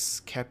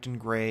Rex, Captain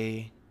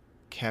Gray,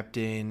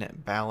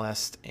 Captain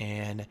Ballast,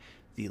 and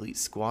the Elite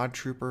Squad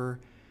Trooper.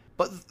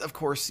 But of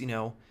course, you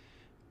know,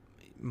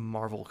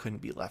 Marvel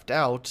couldn't be left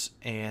out,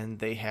 and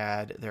they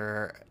had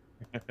their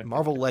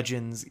Marvel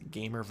Legends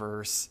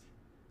Gamerverse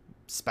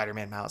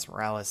Spider-Man Miles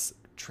Morales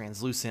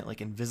translucent,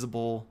 like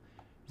invisible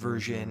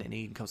version, and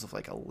he comes with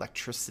like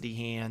electricity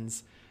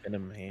hands.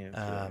 Venom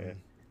hands.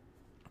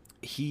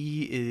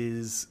 He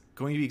is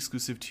going to be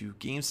exclusive to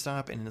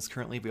GameStop and is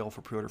currently available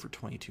for pre-order for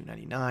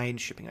 $22.99,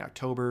 shipping in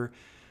October.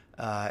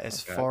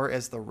 As far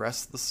as the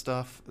rest of the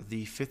stuff,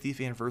 the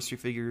 50th anniversary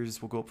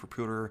figures will go up for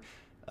pre-order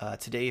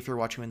today. If you're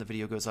watching when the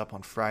video goes up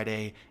on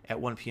Friday at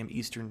 1 p.m.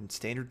 Eastern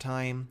Standard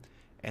Time.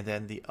 And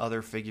then the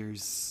other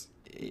figures,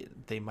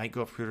 they might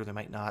go up for pre-order, they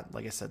might not.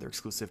 Like I said, they're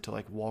exclusive to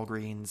like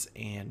Walgreens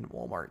and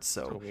Walmart,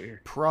 so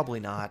probably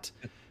not.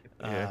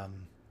 Yeah.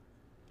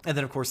 And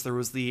then, of course, there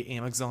was the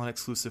Amazon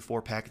exclusive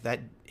 4-pack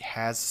that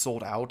has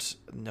sold out.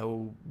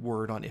 No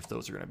word on if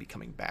those are going to be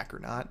coming back or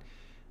not.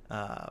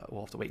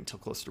 We'll have to wait until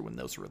closer to when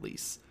those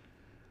release.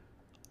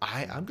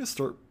 I'm going to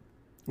start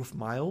with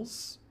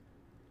Miles.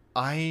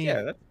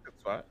 Yeah, that's a good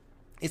spot.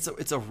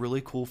 It's a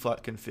really cool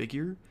fucking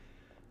figure.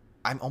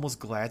 I'm almost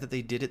glad that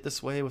they did it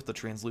this way with the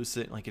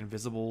translucent, like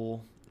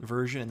invisible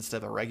version instead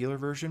of a regular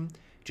version,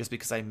 just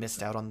because I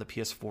missed out on the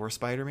PS4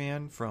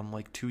 Spider-Man from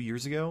like 2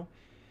 years ago.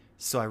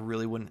 So I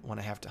really wouldn't want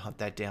to have to hunt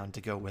that down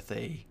to go with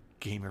a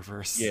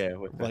Gamerverse,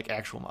 with like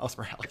actual Miles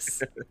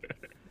Morales.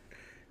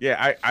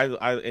 Yeah,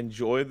 I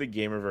enjoy the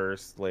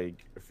Gamerverse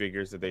like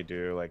figures that they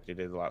do. Like they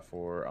did a lot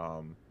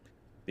for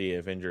the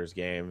Avengers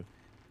game,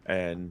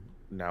 and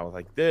now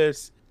like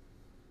this,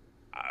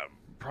 I'm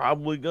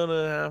probably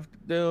gonna have to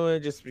do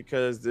it just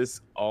because this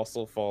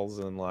also falls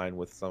in line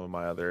with some of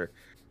my other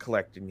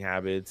collecting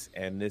habits,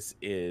 and this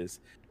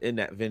is in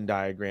that Venn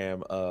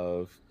diagram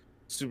of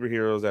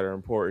superheroes that are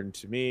important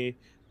to me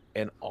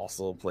and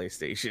also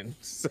PlayStation.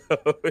 So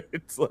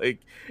it's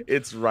like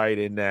it's right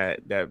in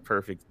that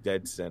perfect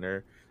dead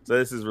center. So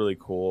this is really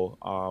cool.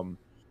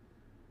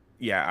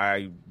 Yeah,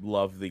 I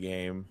love the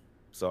game,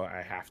 so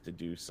I have to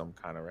do some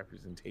kind of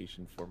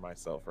representation for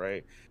myself,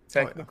 right?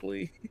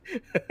 Technically. Oh,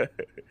 yeah.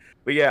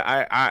 But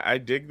yeah, I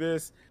dig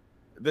this.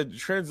 The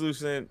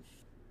translucent,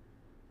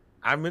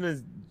 I'm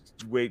gonna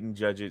wait and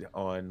judge it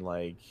on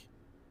like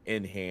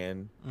in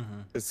hand,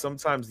 because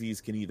sometimes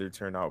these can either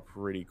turn out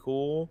pretty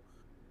cool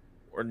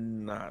or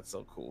not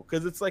so cool,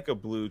 because it's like a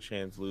blue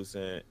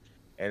translucent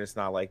and it's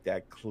not like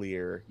that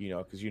clear, you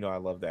know, because you know I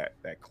love that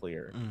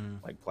clear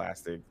like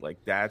plastic, like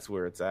that's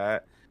where it's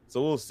at.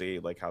 So we'll see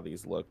like how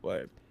these look,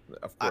 but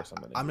of course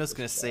I'm just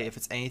gonna say if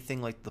it's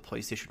anything like the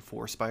PlayStation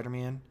 4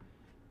 Spider-Man,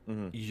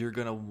 you're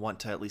gonna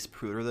want to at least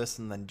pre-order this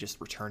and then just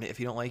return it if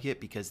you don't like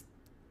it, because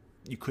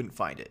you couldn't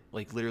find it.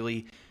 Like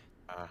literally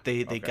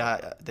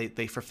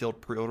they fulfilled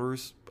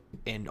pre-orders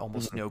and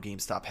almost no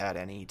GameStop had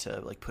any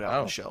to like put out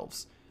on the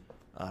shelves.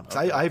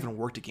 Because I even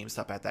worked at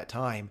GameStop at that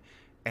time,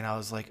 and I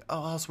was like,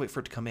 oh, I'll just wait for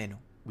it to come in.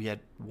 We had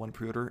one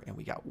pre-order and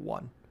we got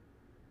one.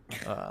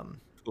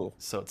 Cool.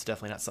 So it's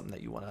definitely not something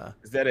that you want to...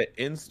 Is that an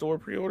in-store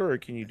pre-order, or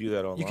can you do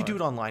that online? You can do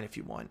it online if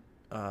you want.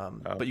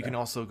 But you can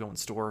also go in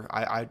store.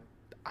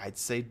 I'd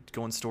say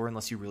go in store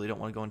unless you really don't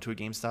want to go into a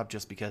GameStop,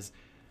 just because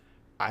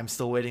I'm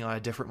still waiting on a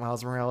different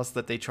Miles Morales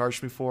that they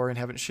charged me for and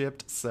haven't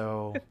shipped.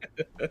 So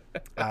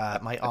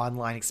my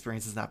online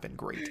experience has not been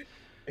great,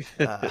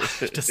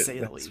 to say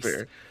the least.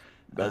 Fair.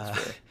 That's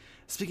fair.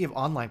 Speaking of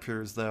online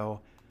pre-orders,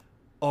 though,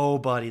 oh,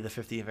 buddy, the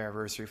 50th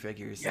anniversary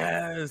figures.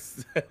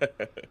 Yes.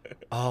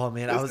 Oh,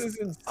 man. This is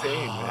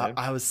insane, man.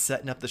 I was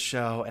setting up the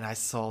show, and I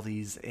saw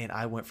these, and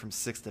I went from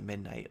 6 to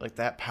midnight. Like,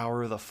 that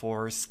Power of the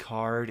Force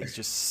card is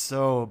just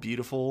so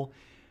beautiful.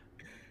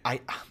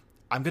 I'm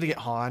going to get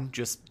Han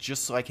just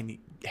so I can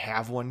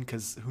have one,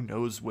 because who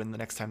knows when the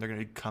next time they're going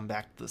to come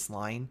back to this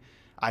line.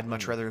 I'd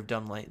much rather have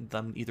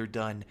done either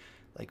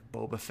like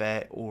Boba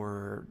Fett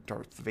or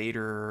Darth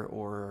Vader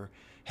or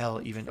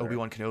hell, even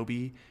Obi-Wan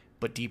Kenobi.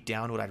 But deep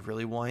down, what I'd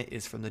really want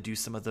is for them to do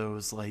some of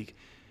those like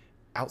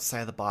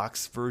outside the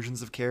box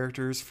versions of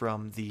characters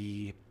from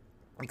the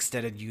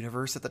extended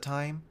universe at the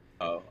time.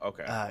 Oh,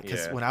 okay.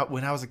 Because when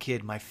I was a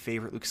kid, my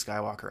favorite Luke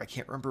Skywalker, I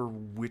can't remember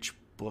which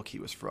book he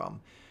was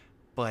from,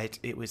 but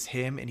it was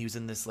him, and he was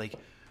in this like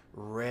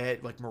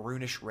red, like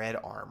maroonish red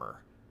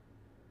armor,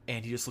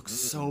 and he just looks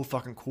so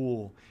fucking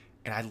cool.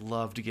 And I'd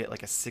love to get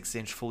like a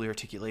 6-inch fully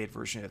articulated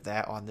version of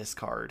that on this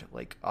card.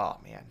 Like, oh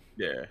man,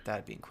 yeah,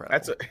 that'd be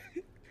incredible.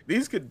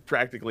 These could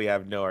practically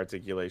have no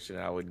articulation.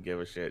 I wouldn't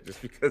give a shit,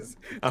 just because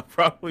I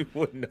probably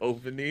wouldn't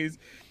open these.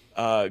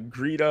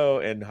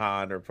 Greedo and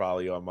Han are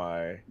probably on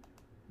my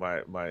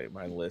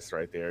list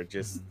right there.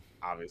 Just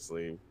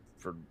obviously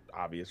for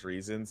obvious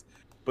reasons.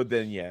 But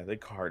then yeah, the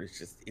card is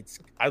just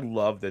I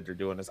love that they're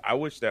doing this. I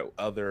wish that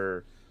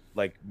other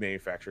like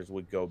manufacturers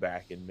would go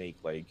back and make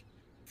like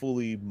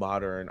fully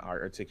modern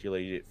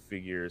articulated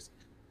figures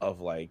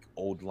of like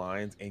old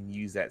lines and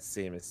use that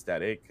same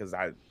aesthetic, because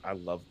I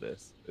love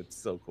this. It's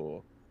so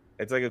cool.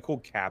 It's like a cool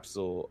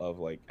capsule of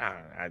like I don't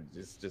know, I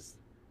just this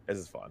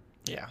is fun.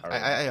 Yeah,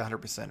 I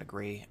 100%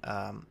 agree.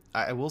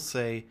 I will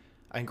say,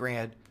 and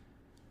granted,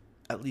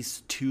 at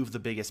least two of the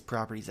biggest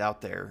properties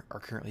out there are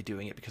currently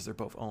doing it because they're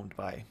both owned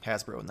by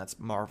Hasbro, and that's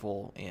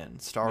Marvel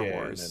and Star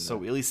Wars. So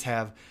we at least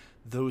have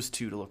those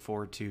two to look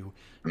forward to.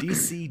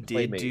 DC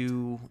did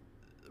do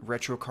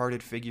retro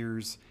carded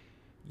figures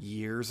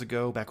years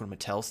ago, back when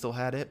Mattel still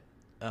had it.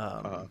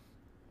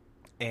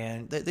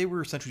 And they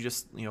were essentially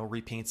just, you know,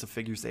 repaints of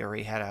figures they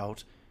already had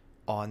out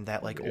on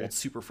that like old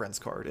Super Friends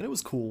card, and it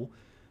was cool.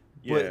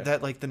 But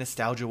that like the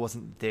nostalgia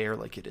wasn't there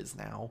like it is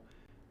now.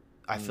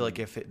 I feel like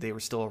if they were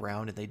still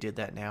around and they did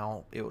that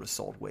now, it would have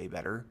sold way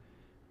better.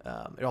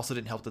 It also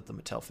didn't help that the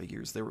Mattel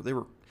figures, they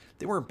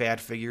weren't bad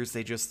figures.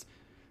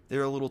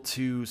 They're a little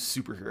too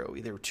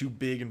superhero-y. They were too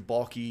big and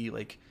bulky.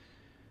 Like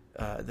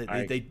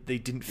they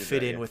didn't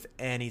fit in with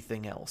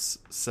anything else.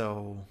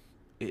 So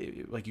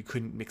like you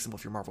couldn't mix them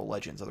with your Marvel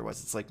Legends.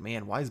 Otherwise, it's like,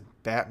 man, why is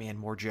Batman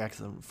more jacked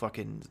than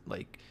fucking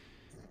like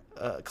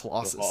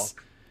Colossus?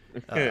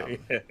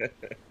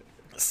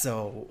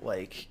 So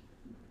like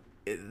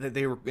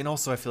they were, and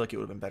also I feel like it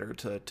would have been better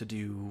to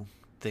do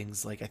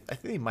things like I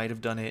think they might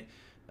have done it.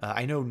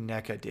 I know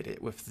NECA did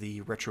it with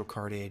the retro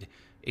carded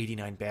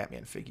 '89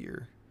 Batman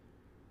figure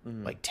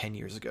like 10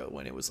 years ago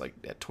when it was like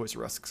at Toys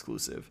R Us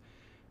exclusive,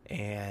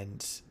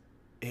 and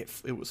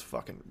it was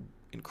fucking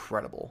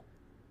incredible.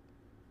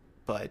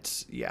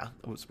 But yeah,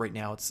 it was, right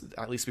now it's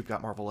at least we've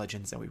got Marvel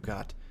Legends and we've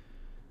got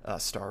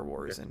Star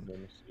Wars,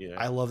 and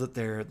I love that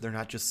they're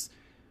not just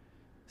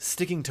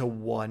sticking to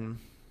one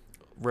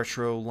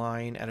retro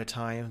line at a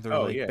time.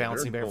 They're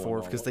bouncing back and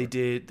forth, because they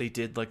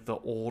did like the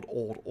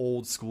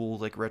old school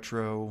like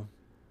retro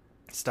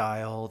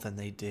style, then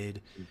they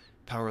did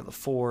Power of the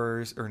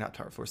Force, or not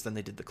Power of the Force, then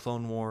they did the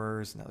Clone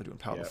Wars, now they're doing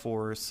Power of the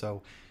Force.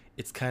 So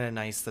it's kind of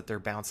nice that they're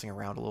bouncing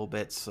around a little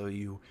bit, so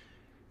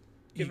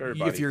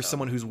if you're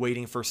someone who's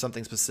waiting for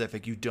something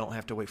specific, you don't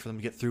have to wait for them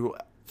to get through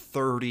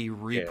 30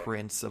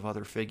 reprints of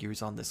other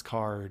figures on this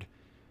card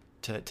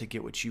to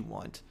get what you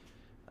want.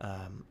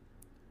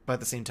 But at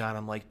the same time,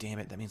 I'm like, damn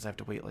it, that means I have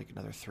to wait like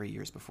another 3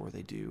 years before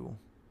they do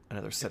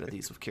another set of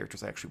these with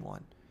characters I actually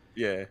want.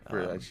 Yeah,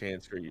 for that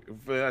chance for you.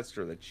 But that's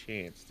for the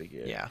chance to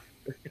get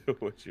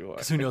what you want.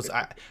 Because who knows?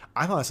 I'm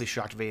honestly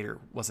shocked Vader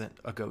wasn't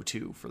a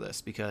go-to for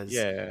this, because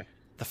the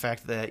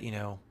fact that, you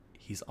know,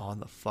 he's on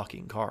the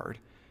fucking card.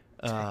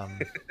 I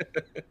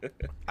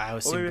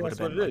assume it would have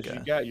been like you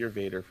got your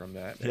Vader from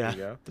that. There you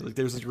go.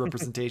 There's your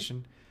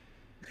representation.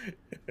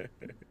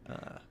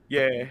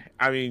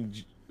 I mean,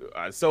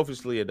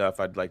 selfishly enough,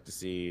 I'd like to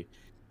see,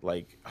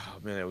 like, oh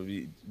man, it would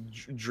be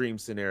dream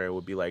scenario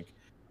would be like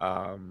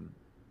how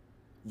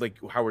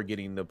we're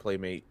getting the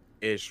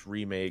Playmate-ish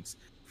remakes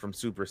from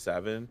Super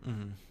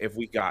 7. If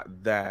we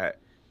got that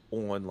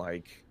on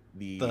like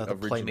the original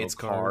Playmates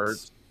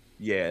cards,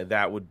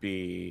 that would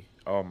be,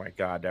 oh my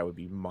god, that would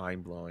be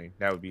mind blowing.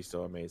 That would be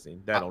so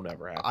amazing. That'll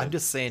never happen. I'm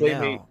just saying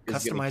now,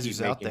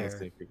 customizers out there.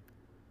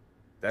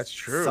 That's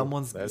true.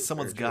 Someone's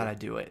got to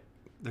do it.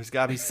 There's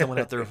got to be someone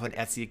out there with an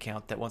Etsy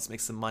account that wants to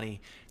make some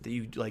money, that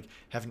you like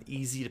have an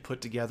easy to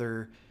put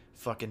together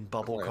fucking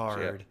bubble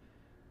card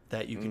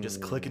that you can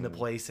just click into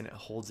place and it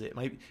holds it.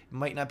 It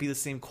might not be the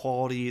same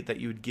quality that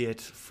you would get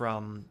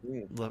from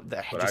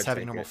just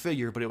having a normal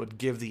figure, but it would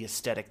give the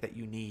aesthetic that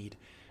you need.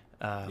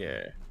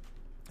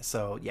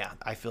 So yeah,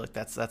 I feel like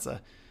that's an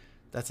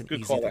good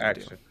easy call thing to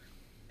action.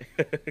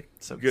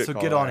 To do. So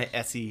get on it,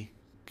 Etsy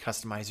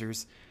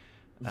customizers.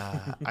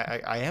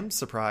 I am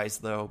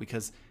surprised though,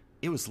 because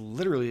it was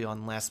literally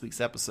on last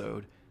week's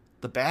episode,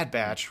 the Bad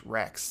Batch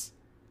Rex.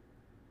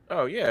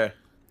 Oh yeah.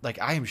 Like,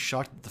 I am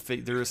shocked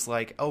that they're just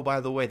like, oh,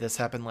 by the way, this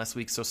happened last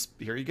week, so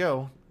here you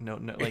go. No,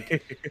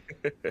 like,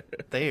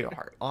 they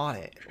are on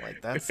it.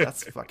 Like,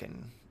 that's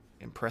fucking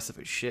impressive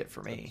as shit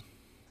for me.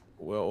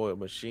 Well-oiled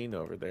machine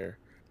over there.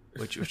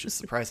 Which is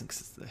surprising,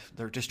 because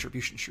their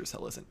distribution sure as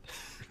hell isn't.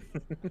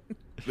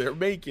 They're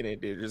making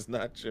it, dude. It's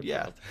not shipping.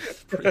 Yeah,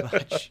 pretty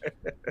much.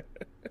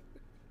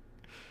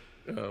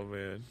 Oh,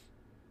 man.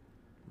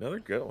 Another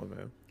good one,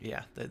 man.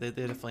 Yeah, they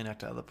definitely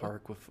knocked out of the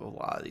park with a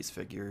lot of these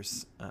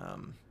figures.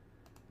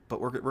 But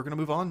we're going to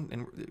move on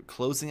and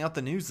closing out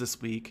the news this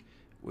week,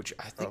 which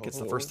I think it's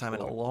the first time in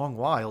a long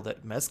while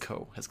that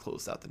Mezco has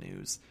closed out the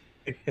news.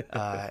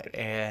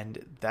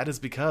 And that is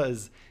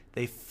because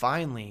they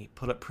finally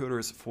put up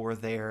pre-orders for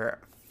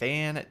their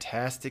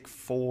Fantastic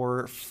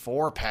Four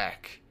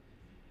 4-pack.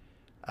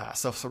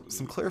 So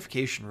some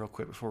clarification real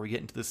quick before we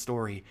get into this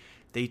story.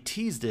 They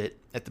teased it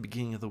at the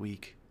beginning of the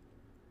week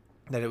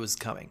that it was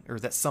coming, or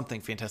that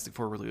something Fantastic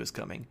Four really was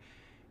coming.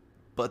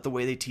 But the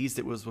way they teased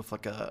it was with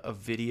like a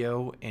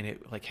video, and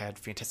it like had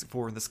Fantastic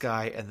Four in the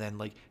sky, and then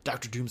like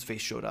Doctor Doom's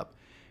face showed up,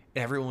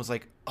 And everyone was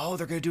like, oh,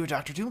 they're going to do a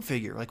Doctor Doom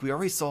figure. Like, we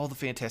already saw the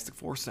Fantastic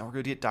Four, so now we're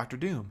going to get Doctor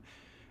Doom.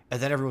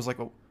 And then everyone was like,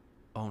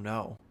 oh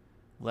no.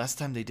 Last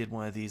time they did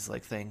one of these,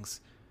 like,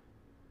 things,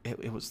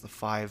 it was the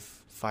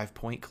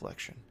 5-point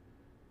collection.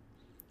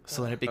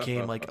 So then it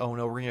became like, oh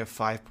no, we're going to have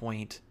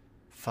 5-point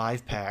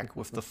 5-pack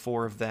with the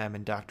 4 of them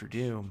and Doctor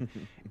Doom.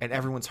 And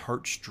everyone's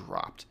hearts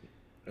dropped.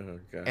 Oh,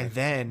 God. And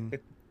then,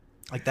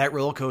 like, that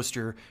roller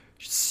coaster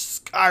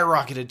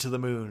skyrocketed to the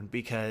moon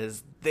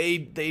because they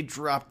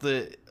dropped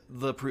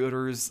the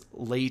pre-orders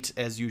late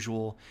as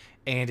usual,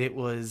 and it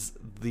was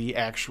the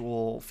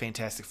actual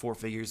Fantastic Four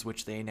figures,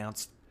 which they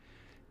announced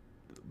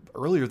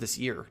earlier this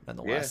year,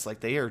 nonetheless. Like,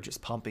 they are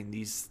just pumping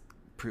these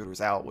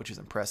pre-orders out, which is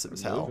impressive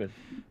as hell.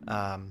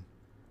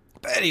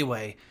 But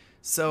anyway,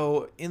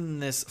 so in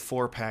this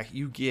 4-pack,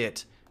 you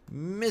get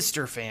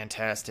Mr.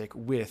 Fantastic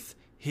with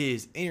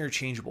his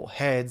interchangeable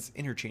heads,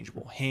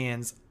 interchangeable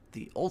hands,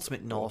 the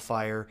ultimate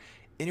nullifier,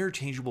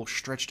 interchangeable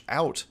stretched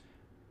out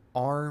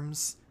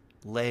arms,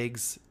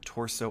 legs,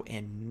 torso,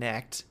 and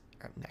neck.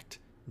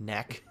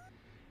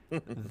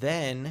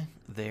 Then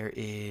there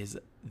is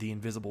the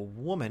Invisible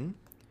Woman,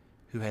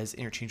 who has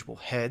interchangeable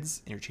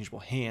heads, interchangeable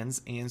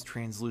hands, and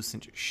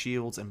translucent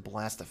shields and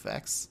blast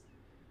effects.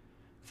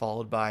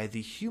 Followed by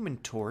the Human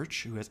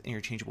Torch, who has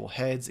interchangeable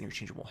heads,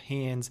 interchangeable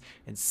hands,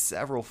 and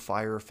several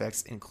fire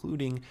effects,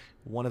 including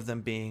one of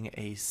them being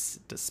a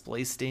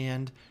display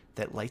stand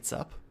that lights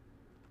up.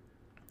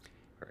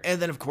 And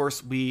then, of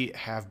course, we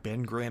have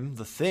Ben Grimm,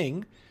 the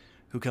Thing,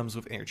 who comes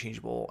with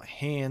interchangeable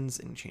hands,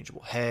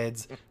 interchangeable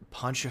heads,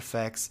 punch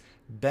effects,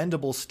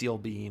 bendable steel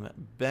beam,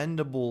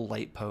 bendable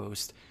light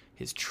post,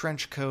 his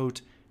trench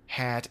coat,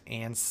 hat,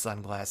 and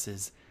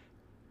sunglasses.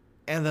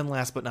 And then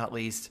last but not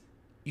least,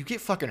 you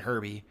get fucking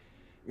Herbie.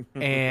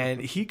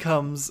 And he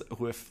comes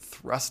with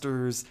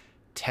thrusters,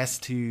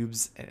 test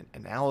tubes, an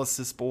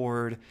analysis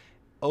board,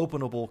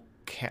 openable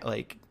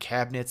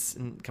cabinets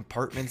and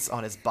compartments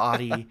on his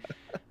body.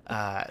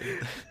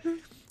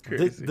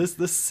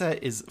 This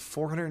set is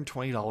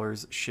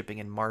 $420 shipping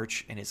in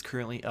March and is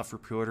currently up for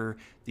pre-order.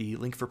 The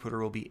link for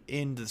pre-order will be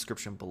in the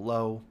description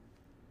below.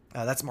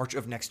 That's March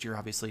of next year,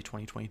 obviously,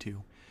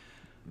 2022.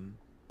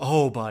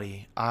 Oh,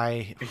 buddy,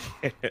 my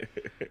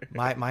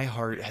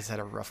heart has had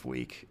a rough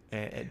week.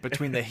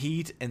 Between the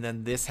heat and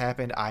then this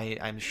happened,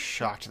 I'm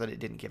shocked that it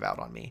didn't give out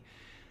on me.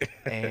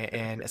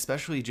 And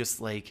especially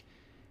just like,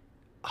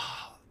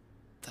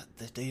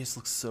 the day just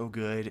looks so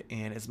good.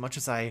 And as much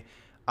as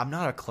I'm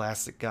not a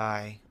classic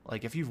guy,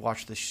 like if you've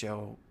watched this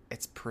show,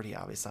 it's pretty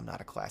obvious I'm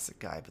not a classic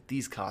guy, but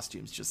these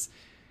costumes just,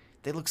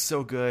 they look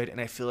so good. And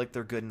I feel like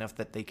they're good enough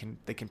that they can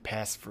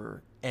pass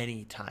for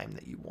any time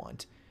that you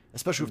want.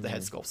 Especially with the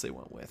head sculpts they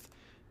went with.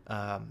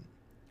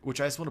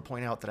 Which I just want to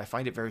point out that I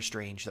find it very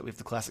strange that we have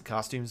the classic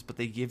costumes, but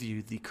they give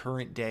you the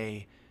current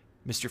day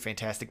Mr.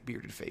 Fantastic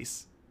bearded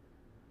face.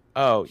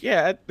 Oh,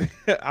 yeah.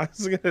 I was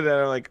looking at that.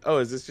 I'm like, oh,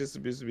 is this just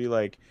supposed to be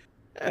like,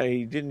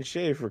 he didn't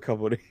shave for a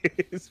couple of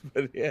days?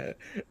 But yeah.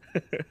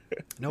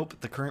 Nope.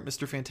 The current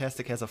Mr.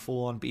 Fantastic has a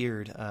full-on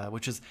beard,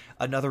 which is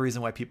another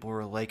reason why people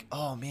were like,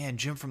 oh, man,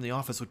 Jim from The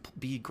Office would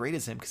be great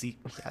as him because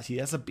he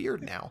has a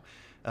beard now.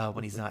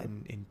 When he's not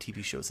in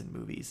TV shows and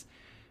movies.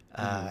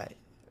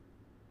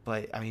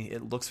 But, I mean,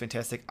 it looks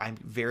fantastic. I'm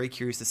very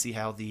curious to see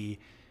how the,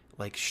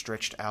 like,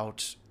 stretched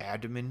out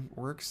abdomen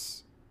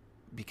works.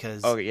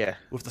 Because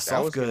with the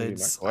soft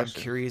goods, I'm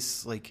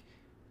curious, like,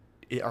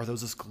 are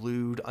those just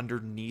glued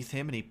underneath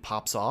him and he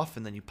pops off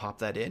and then you pop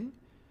that in?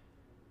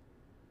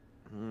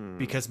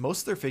 Because most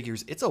of their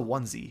figures, it's a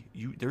onesie.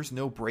 There's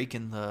no break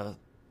in the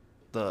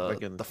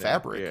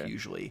fabric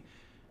usually.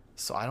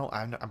 So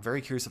I'm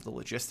very curious of the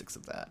logistics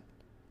of that.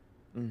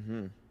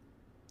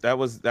 That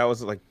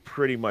was like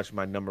pretty much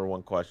my number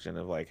one question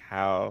of like,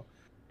 how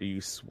do you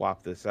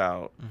swap this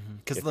out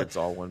if it's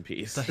all one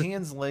piece? The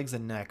hands, legs,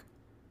 and neck,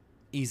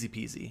 easy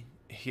peasy.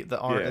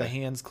 The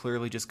hands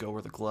clearly just go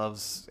where the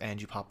gloves,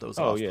 and you pop those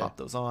off, pop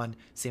those on.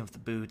 Same with the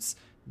boots.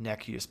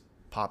 Neck, you just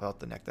pop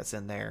out the neck that's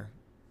in there.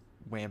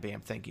 Wham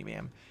bam, thank you,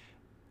 ma'am.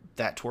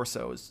 That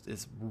torso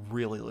is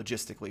really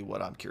logistically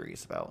what I'm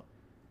curious about.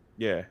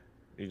 Yeah,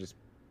 you just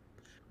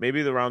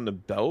maybe around the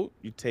belt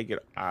you take it.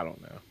 I don't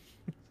know.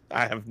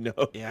 I have no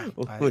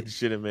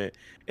legitimate,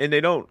 and they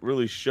don't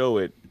really show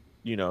it,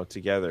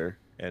 together,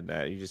 and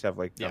you just have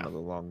like kind of the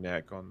long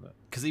neck on the.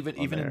 Because even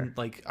in,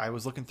 like, I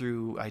was looking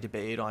through, I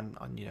debated on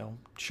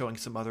showing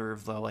some other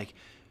of the like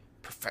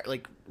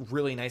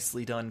really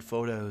nicely done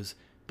photos,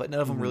 but none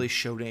of them really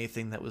showed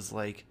anything that was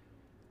like,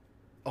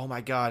 oh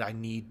my god, I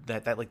need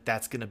that like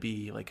that's gonna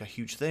be like a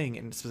huge thing.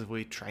 And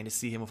specifically trying to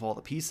see him with all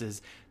the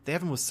pieces. They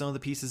have him with some of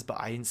the pieces,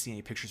 but I didn't see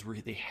any pictures where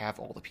they have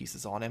all the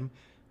pieces on him.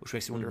 Which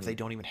makes me wonder if they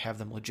don't even have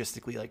them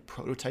logistically like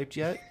prototyped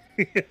yet.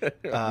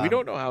 We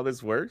don't know how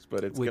this works,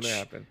 but it's going to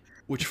happen.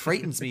 Which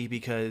frightens me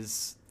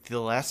because the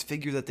last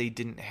figure that they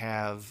didn't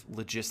have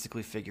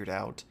logistically figured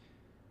out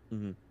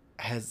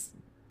has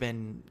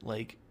been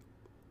like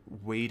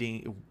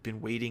waiting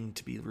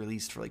to be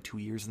released for like 2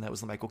 years, and that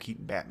was the Michael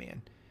Keaton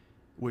Batman,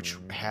 which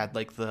had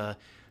like the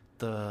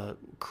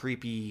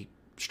creepy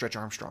Stretch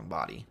Armstrong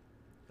body.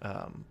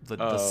 the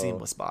Oh,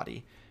 seamless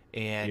body.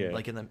 And yeah.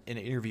 like in an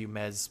interview,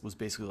 Mez was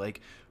basically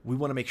like, "We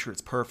want to make sure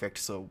it's perfect,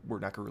 so we're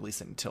not going to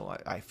release it until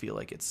I feel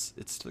like it's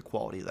to the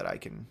quality that I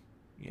can,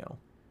 you know,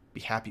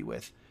 be happy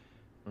with."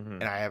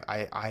 Hmm. And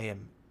I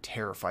am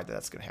terrified that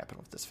that's going to happen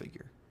with this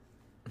figure.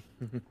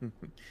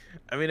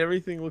 I mean,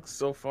 everything looks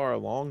so far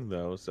along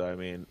though, so I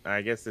mean,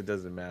 I guess it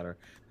doesn't matter.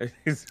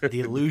 The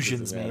It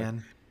doesn't illusions, matter.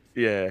 man,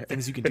 Yeah.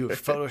 things you can do with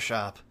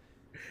Photoshop.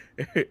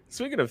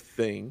 Speaking of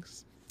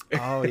things,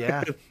 Oh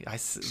yeah,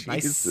 nice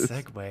Jesus,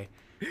 segue.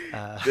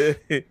 Uh,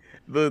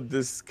 the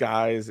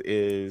disguise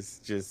is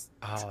just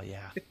oh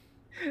yeah,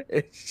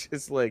 it's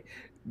just like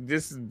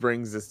this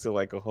brings us to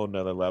like a whole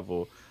nother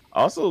level.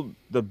 Also,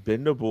 the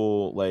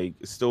bendable like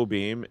steel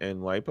beam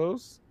and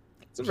lipos.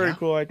 It's a very yeah,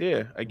 cool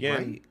idea.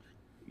 Again, right.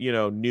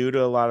 new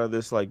to a lot of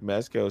this like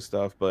Mezco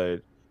stuff,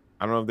 but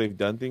I don't know if they've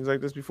done things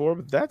like this before,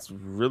 but that's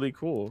really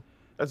cool.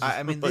 That's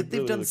I mean, like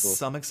they've really, done really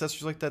cool. some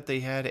accessories like that.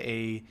 They had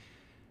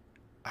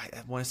I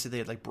want to say they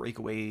had like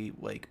breakaway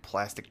like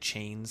plastic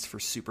chains for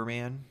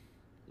Superman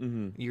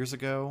Hmm. years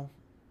ago,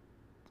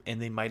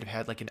 and they might have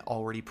had like an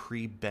already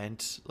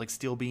pre-bent like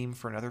steel beam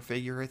for another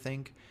figure, I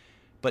think,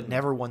 but Hmm.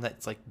 never one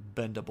that's like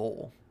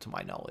bendable to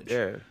my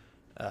knowledge. Yeah,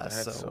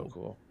 that's so So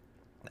cool.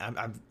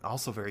 I'm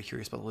also very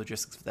curious about the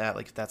logistics of that.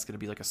 Like, if that's going to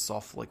be like a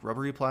soft like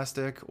rubbery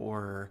plastic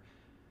or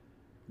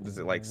Is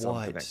it like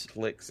something that what.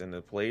 clicks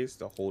into place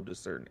to hold a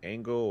certain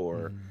angle,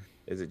 or Mm,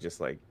 is it just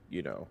like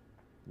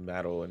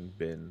metal and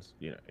bends?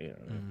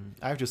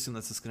 I've just assumed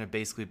this is going to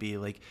basically be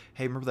like,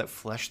 hey, remember that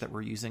flesh that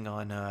we're using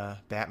on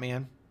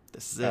Batman?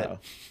 This is it. Oh.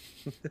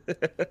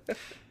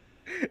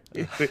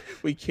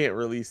 We can't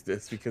release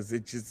this because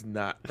it's just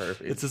not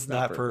perfect. It's It's just just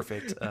not not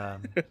perfect. perfect.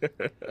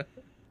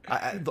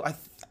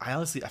 I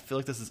honestly I feel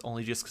like this is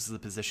only just because of the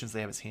positions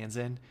they have his hands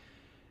in.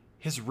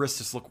 His wrists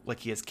just look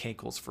like he has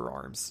cankles for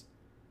arms.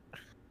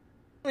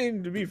 I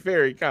mean, to be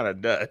fair, he kind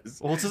of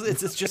does. Well,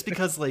 it's just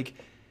because like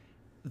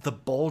the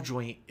ball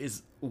joint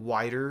is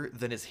wider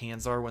than his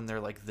hands are when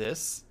they're like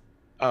this.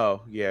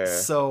 Oh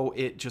yeah, So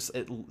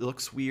it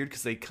looks weird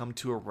because they come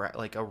to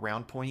like a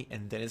round point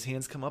and then his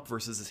hands come up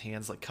versus his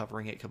hands like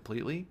covering it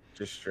completely.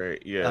 just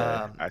straight. Yeah,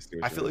 Um, I see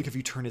I what you feel like mean. if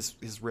you turn his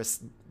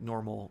wrist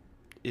normal,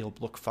 it'll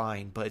look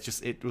fine. But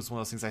it was one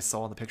of those things I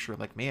saw in the picture.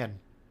 Like, man,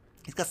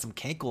 he's got some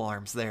cankle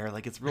arms there.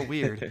 Like, it's real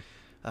weird.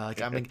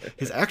 Like, I mean,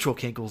 his actual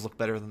cankles look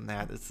better than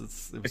that. It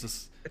was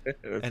just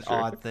That's an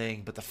true. odd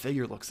thing, but the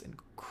figure looks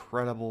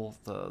incredible.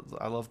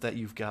 I love that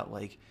you've got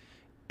like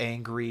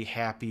angry,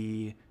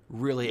 happy,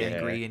 really Yeah,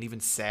 angry, and even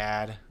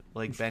sad,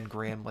 like Ben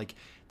Grimm. Like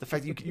the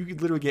fact that you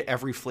could literally get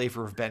every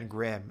flavor of Ben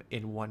Grimm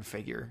in one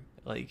figure.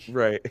 Like,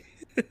 right.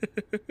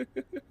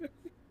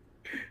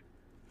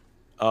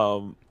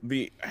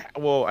 The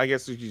well, I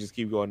guess we could just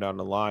keep going down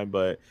the line,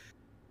 but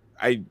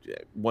I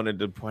wanted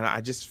to point out,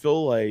 I just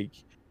feel like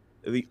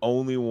the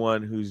only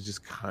one who's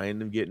just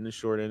kind of getting the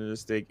short end of the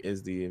stick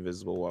is the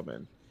Invisible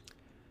Woman,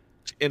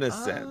 in a um,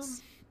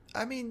 sense.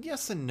 I mean,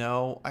 yes and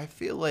no. I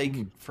feel like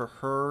Mhm. for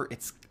her,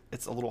 it's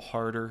a little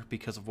harder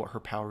because of what her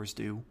powers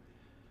do.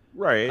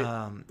 Right,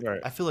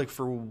 right. I feel like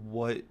for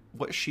what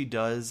she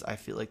does, I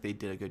feel like they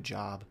did a good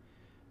job.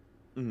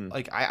 Hmm.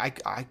 Like I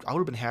would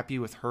have been happy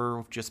with her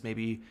with just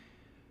maybe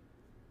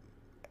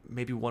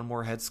one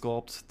more head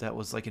sculpt that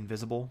was like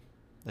invisible,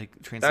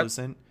 like That,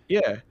 translucent.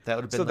 yeah. That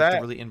would have So been like the that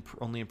really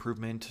only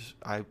improvement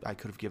I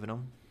could have given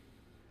him.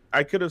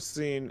 I could have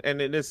seen, and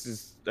this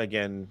is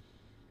again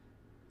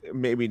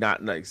maybe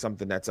not like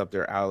something that's up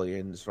their alley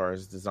in as far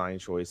as design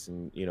choice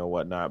and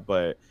whatnot,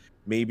 but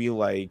maybe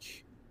like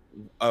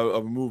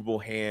a movable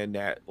hand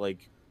that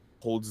like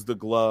holds the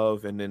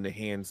glove and then the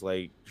hand's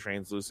like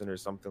translucent or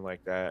something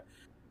like that.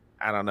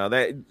 I don't know,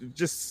 that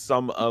just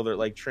some other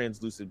like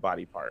translucent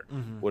body part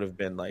Hmm. would have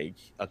been like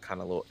a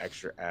kind of little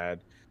extra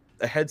add.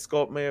 The head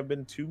sculpt may have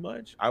been too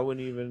much. I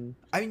wouldn't even,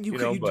 I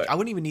mean, but I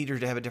wouldn't even need her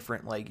to have a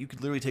different like. You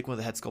could literally take one of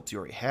the head sculpts you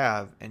already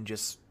have and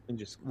just and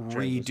just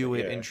translucent. redo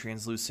it in Yeah,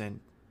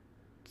 translucent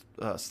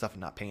stuff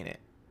and not paint it,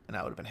 and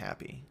I would have been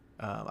happy.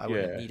 I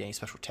wouldn't yeah. need any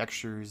special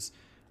textures.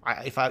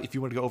 If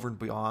you want to go over and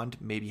beyond,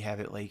 maybe have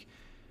it like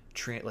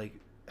like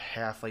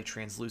half like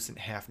translucent,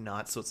 half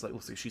not. So it's like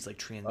looks like she's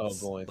like Oh,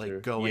 going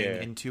through. going Yeah,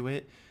 into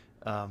it,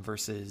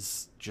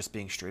 versus just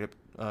being straight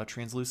up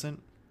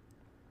translucent.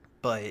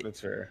 But that's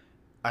fair.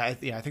 I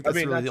think I that's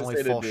mean, really not the to only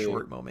say that fall the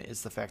short moment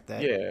is the fact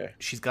that yeah,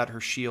 she's got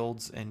her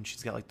shields and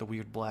she's got like the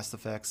weird blast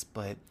effects,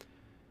 but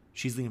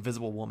she's the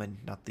invisible woman,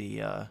 not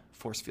the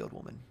force field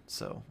woman.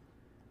 So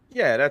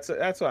yeah. That's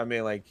what I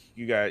mean. Like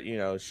you got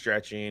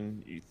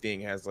stretching. Your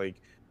thing has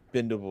like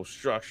bendable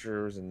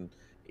structures and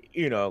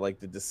like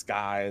the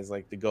disguise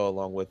like to go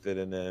along with it,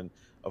 and then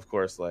of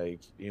course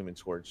like Human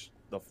Torch,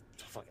 the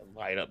fucking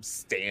light up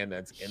stand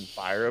that's in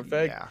fire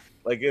effect. yeah.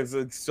 Like it's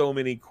like so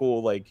many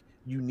cool like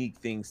unique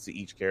things to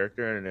each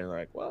character, and they're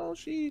like, well,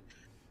 she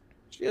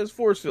has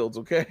force fields,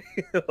 okay?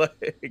 Like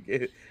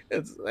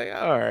it's like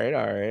all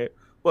right.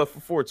 But for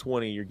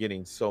 420, you're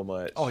getting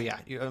Oh yeah,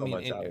 I so mean,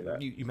 much out of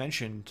that. you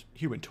mentioned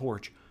Human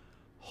Torch.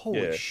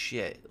 Holy Yeah.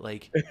 shit!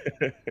 Like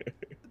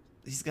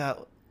he's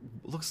got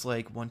looks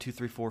like 1, 2,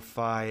 3, 4,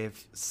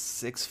 5,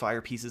 6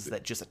 fire pieces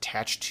that just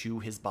attach to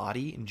his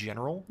body in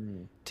general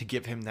to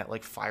give him that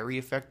like fiery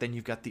effect. Then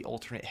you've got the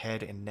alternate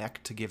head and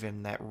neck to give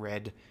him that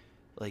red,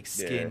 like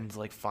skinned,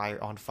 like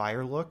fire on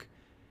fire look.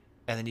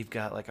 And then you've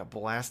got like a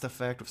blast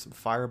effect with some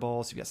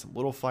fireballs. You've got some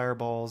little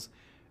fireballs,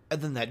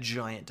 and then that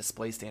giant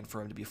display stand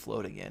for him to be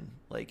floating in.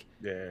 Like,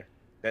 yeah,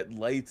 that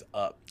lights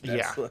up.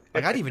 That's like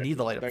I didn't even need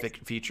the light up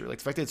feature. Like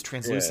the fact that it's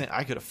translucent,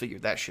 I could have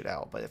figured that shit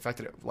out. But the fact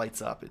that it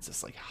lights up, it's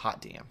just like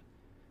hot damn.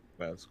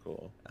 That's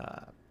cool.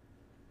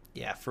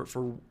 Yeah, for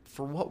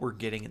what we're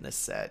getting in this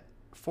set,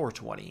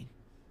 $420.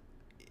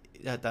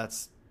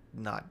 That's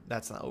not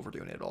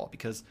overdoing it at all,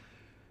 because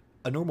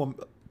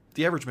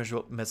the average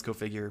Mezco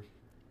figure,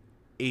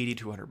 $80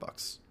 to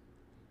 $100.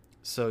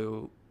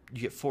 So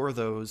you get 4 of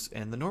those,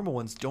 and the normal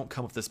ones don't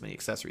come with this many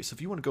accessories. So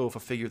if you want to go with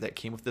a figure that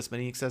came with this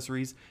many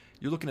accessories,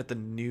 you're looking at the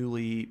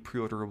newly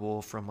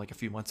pre-orderable from like a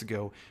few months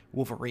ago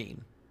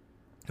Wolverine,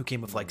 who came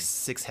with like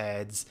 6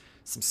 heads,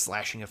 some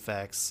slashing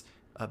effects,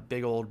 a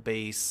big old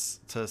base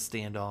to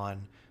stand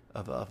on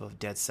of a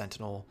dead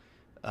Sentinel,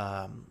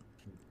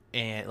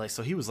 and like,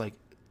 so he was like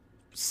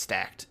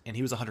stacked, and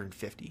he was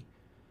 $150.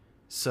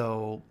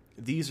 So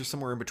these are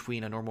somewhere in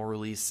between a normal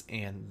release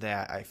and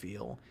that, I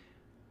feel,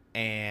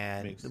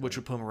 and which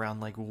would put them around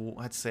like,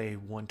 I'd say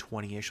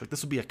 120-ish. Like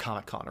this would be a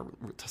Comic-Con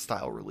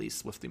style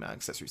release with the amount of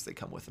accessories they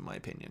come with, in my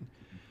opinion.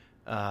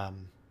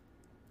 And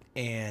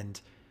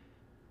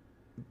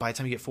by the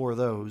time you get 4 of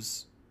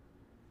those,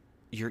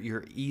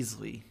 you're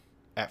easily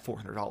at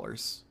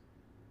 $400.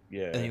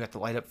 Yeah. And then you got the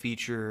light up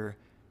feature,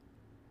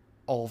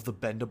 all of the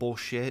bendable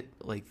shit.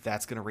 Like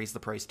that's going to raise the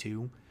price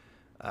too.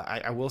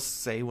 I will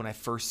say, when I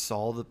first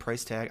saw the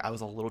price tag, I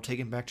was a little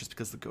taken back, just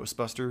because the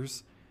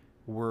Ghostbusters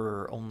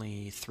were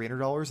only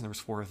 $300 and there was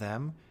 4 of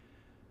them.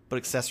 But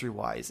accessory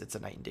wise, it's a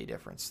night and day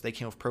difference. They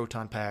came with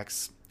proton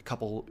packs, a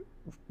couple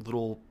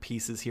little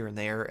pieces here and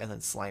there, and then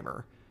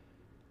Slimer.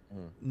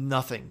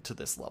 Nothing to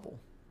this level.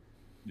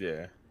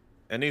 Yeah.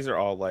 And these are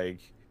all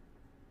like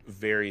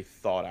very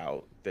thought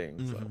out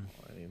things. Mm-hmm.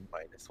 I mean,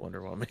 minus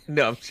Wonder Woman.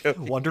 No, I'm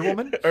joking. Wonder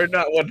Woman? Or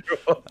not Wonder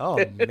Woman.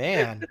 Oh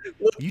man,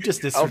 you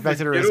just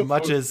disrespected her as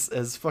much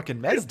as fucking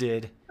Mez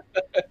did.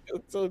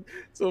 so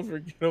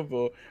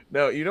forgettable.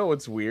 No, you know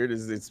what's weird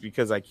is it's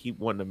because I keep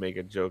wanting to make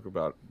a joke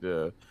about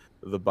the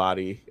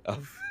body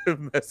of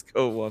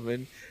Mezco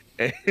Woman,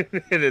 and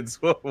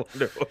it's what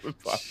Wonder Woman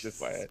popped in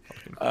my head.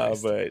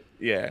 But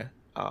yeah,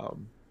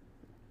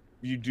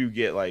 you do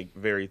get like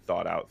very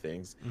thought out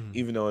things,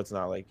 even though it's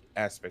not like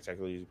as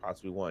spectacular as you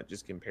possibly want,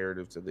 just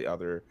comparative to the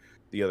other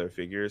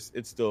figures.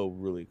 It's still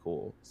really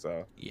cool.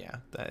 So yeah,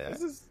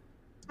 this is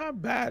not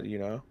bad, you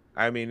know.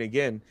 I mean,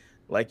 again,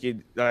 like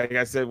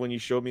I said when you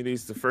showed me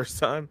these the first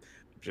time,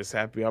 I'm just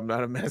happy I'm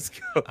not a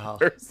Mezco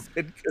person,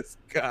 because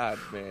God,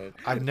 man,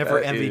 I've never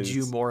envied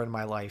you more in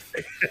my life.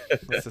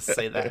 Let's just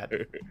say that.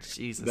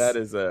 Jesus, that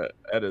is a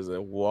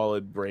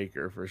wallet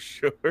breaker for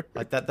sure.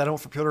 Like that on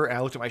computer, I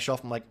looked at my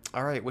shelf. I'm like,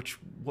 all right, what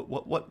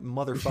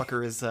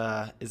motherfucker is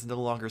no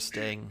longer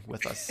staying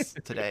with us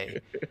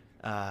today?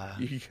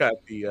 You got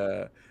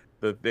the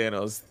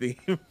Thanos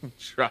theme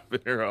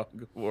dropping her on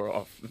more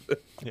often.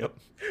 Yep.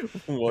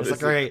 It's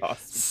like, all right,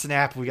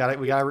 snap. We got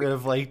rid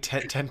of like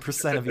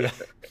 10% of you.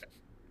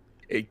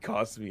 It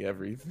cost me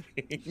everything.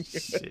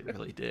 It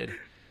really did.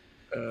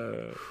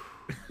 Yeah,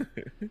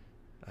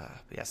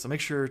 so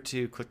make sure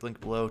to click the link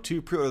below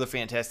to pre-order the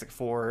Fantastic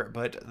Four.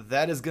 But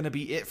that is going to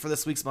be it for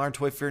this week's Modern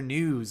Toy Fair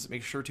news.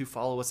 Make sure to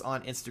follow us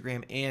on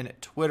Instagram and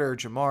Twitter.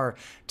 Jamar,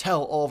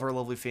 tell all of our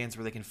lovely fans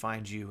where they can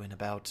find you and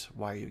about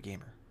Why Are You a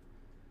Gamer.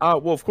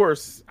 Well, of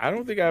course, I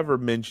don't think I ever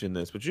mentioned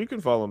this, but you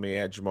can follow me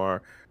at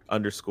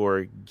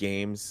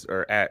Jamar_games,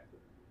 or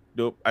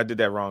nope, I did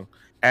that wrong.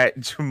 At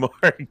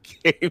Jamar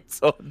Games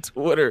on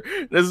Twitter.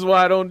 This is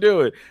why I don't do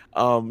it.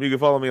 You can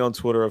follow me on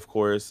Twitter, of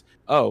course.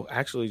 Oh,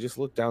 actually, just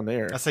look down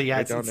there. I say, yeah,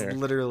 right, it's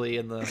literally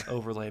in the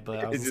overlay,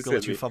 but I was just going to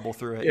let you fumble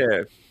through it.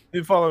 Yeah,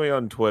 you can follow me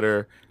on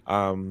Twitter.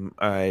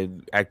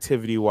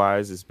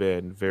 Activity-wise, it's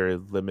been very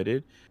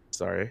limited.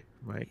 Sorry,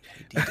 Mike.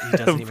 He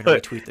doesn't even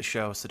retweet the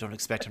show, so don't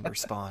expect him to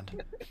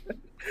respond.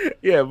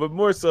 Yeah, but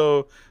more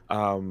so,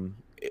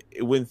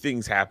 when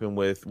things happen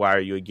with Why Are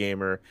You a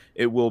Gamer,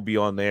 it will be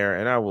on there,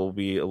 and I will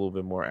be a little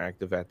bit more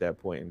active at that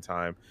point in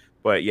time.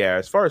 But yeah,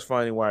 as far as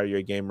finding Why Are You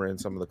a Gamer in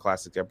some of the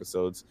classic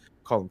episodes,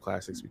 call them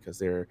classics because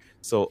they're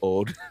so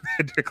old.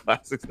 They're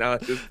classics now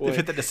at this point. They've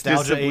hit the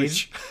nostalgia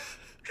age.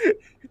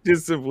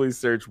 Just simply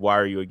search Why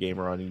Are You a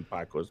Gamer on any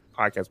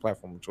podcast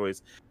platform of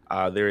choice.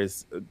 There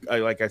is,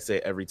 like I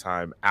say every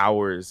time,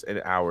 hours and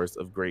hours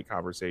of great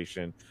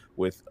conversation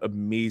with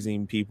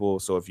amazing people.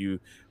 So if you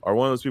are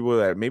one of those people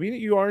that maybe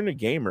you aren't a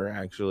gamer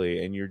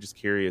actually, and you're just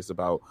curious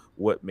about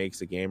what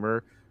makes a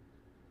gamer,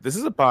 this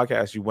is a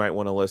podcast you might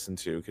want to listen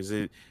to, because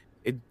it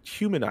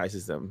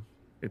humanizes them.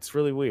 It's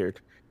really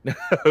weird.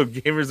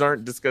 Gamers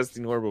aren't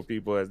disgusting, horrible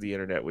people as the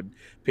internet would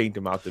paint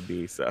them out to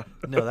be. So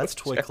no, that's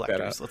toy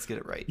collectors. Let's get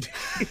it right.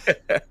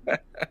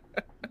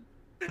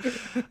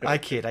 I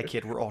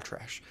kid. We're all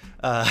trash.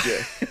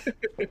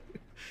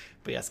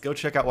 But yes, go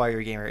check out Why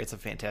You're a Gamer. It's a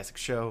fantastic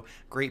show.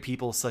 Great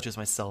people such as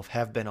myself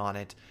have been on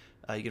it.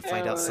 You can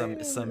find out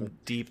some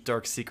deep,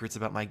 dark secrets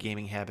about my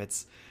gaming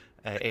habits,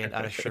 and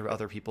I'm sure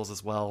other people's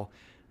as well.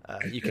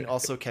 You can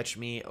also catch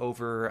me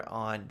over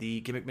on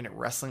the Gimmick Minute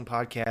Wrestling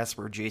podcast,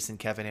 where Jason,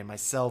 Kevin, and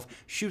myself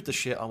shoot the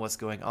shit on what's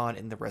going on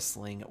in the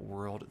wrestling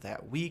world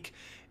that week.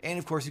 And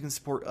of course, you can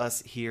support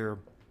us here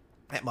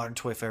at Modern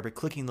Toy Fair by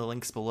clicking the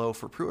links below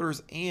for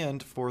pre-orders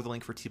and for the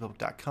link for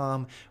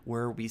tpublic.com,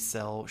 where we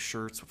sell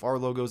shirts with our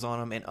logos on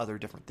them and other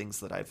different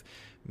things that I've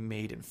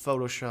made in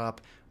Photoshop.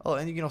 Oh,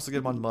 and you can also get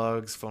them on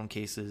mugs, phone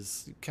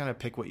cases. You kind of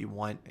pick what you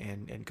want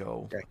and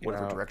go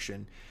whatever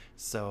direction.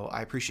 So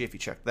I appreciate if you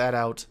check that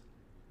out.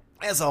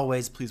 As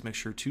always, please make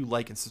sure to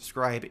like and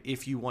subscribe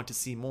if you want to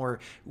see more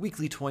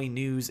weekly toy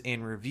news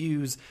and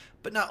reviews.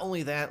 But not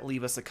only that,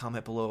 leave us a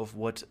comment below of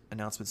what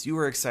announcements you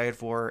are excited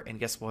for. And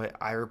guess what?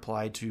 I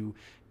replied to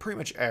pretty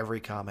much every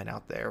comment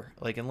out there.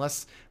 Like,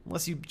 unless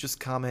you just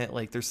comment,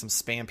 like, there's some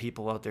spam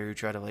people out there who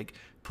try to, like,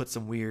 put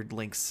some weird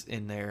links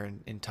in there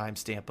and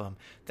timestamp them.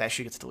 That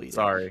shit gets deleted.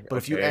 Sorry. But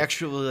if you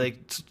actually,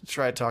 like,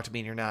 try to talk to me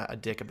and you're not a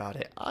dick about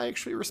it, I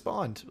actually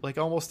respond, like,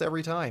 almost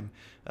every time.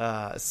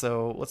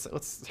 So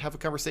let's have a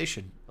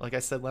conversation. Like I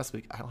said last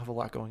week, I don't have a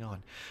lot going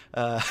on.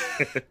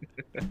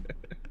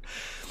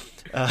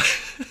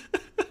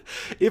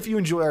 If you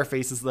enjoy our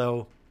faces,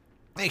 though,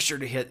 make sure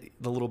to hit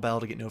the little bell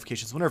to get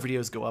notifications when our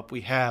videos go up.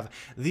 We have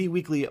the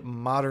weekly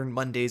Modern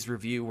Mondays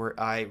review, where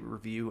I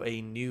review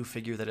a new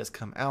figure that has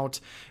come out.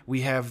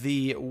 We have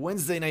the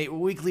Wednesday night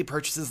weekly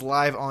purchases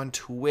live on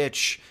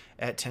Twitch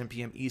at 10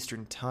 p.m.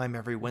 Eastern Time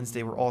every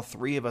Wednesday, where all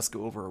three of us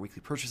go over our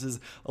weekly purchases,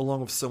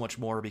 along with so much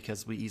more,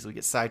 because we easily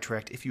get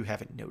sidetracked if you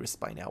haven't noticed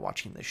by now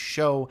watching this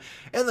show.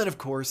 And then, of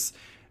course,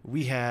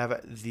 we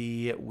have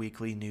the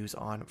weekly news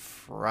on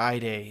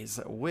Fridays,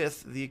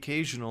 with the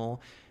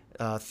occasional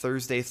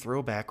Thursday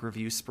throwback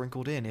review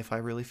sprinkled in if I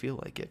really feel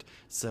like it.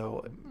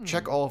 So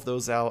check all of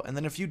those out. And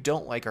then if you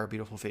don't like our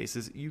beautiful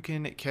faces, you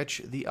can catch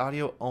the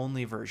audio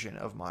only version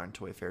of Modern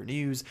Toy Fair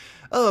News,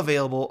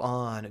 available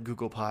on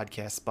Google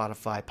Podcasts,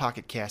 Spotify,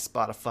 Pocket Cast,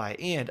 Spotify,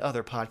 and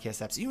other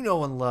podcast apps you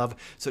know and love.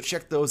 So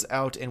check those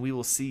out, and we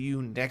will see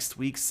you next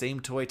week. Same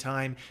toy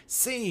time,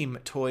 same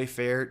Toy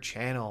Fair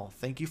channel.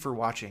 Thank you for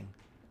watching.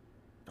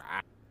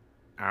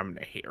 I'm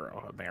the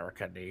hero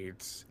America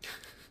needs.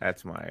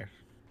 That's my,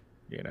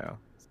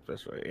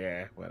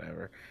 especially,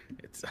 whatever.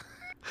 It's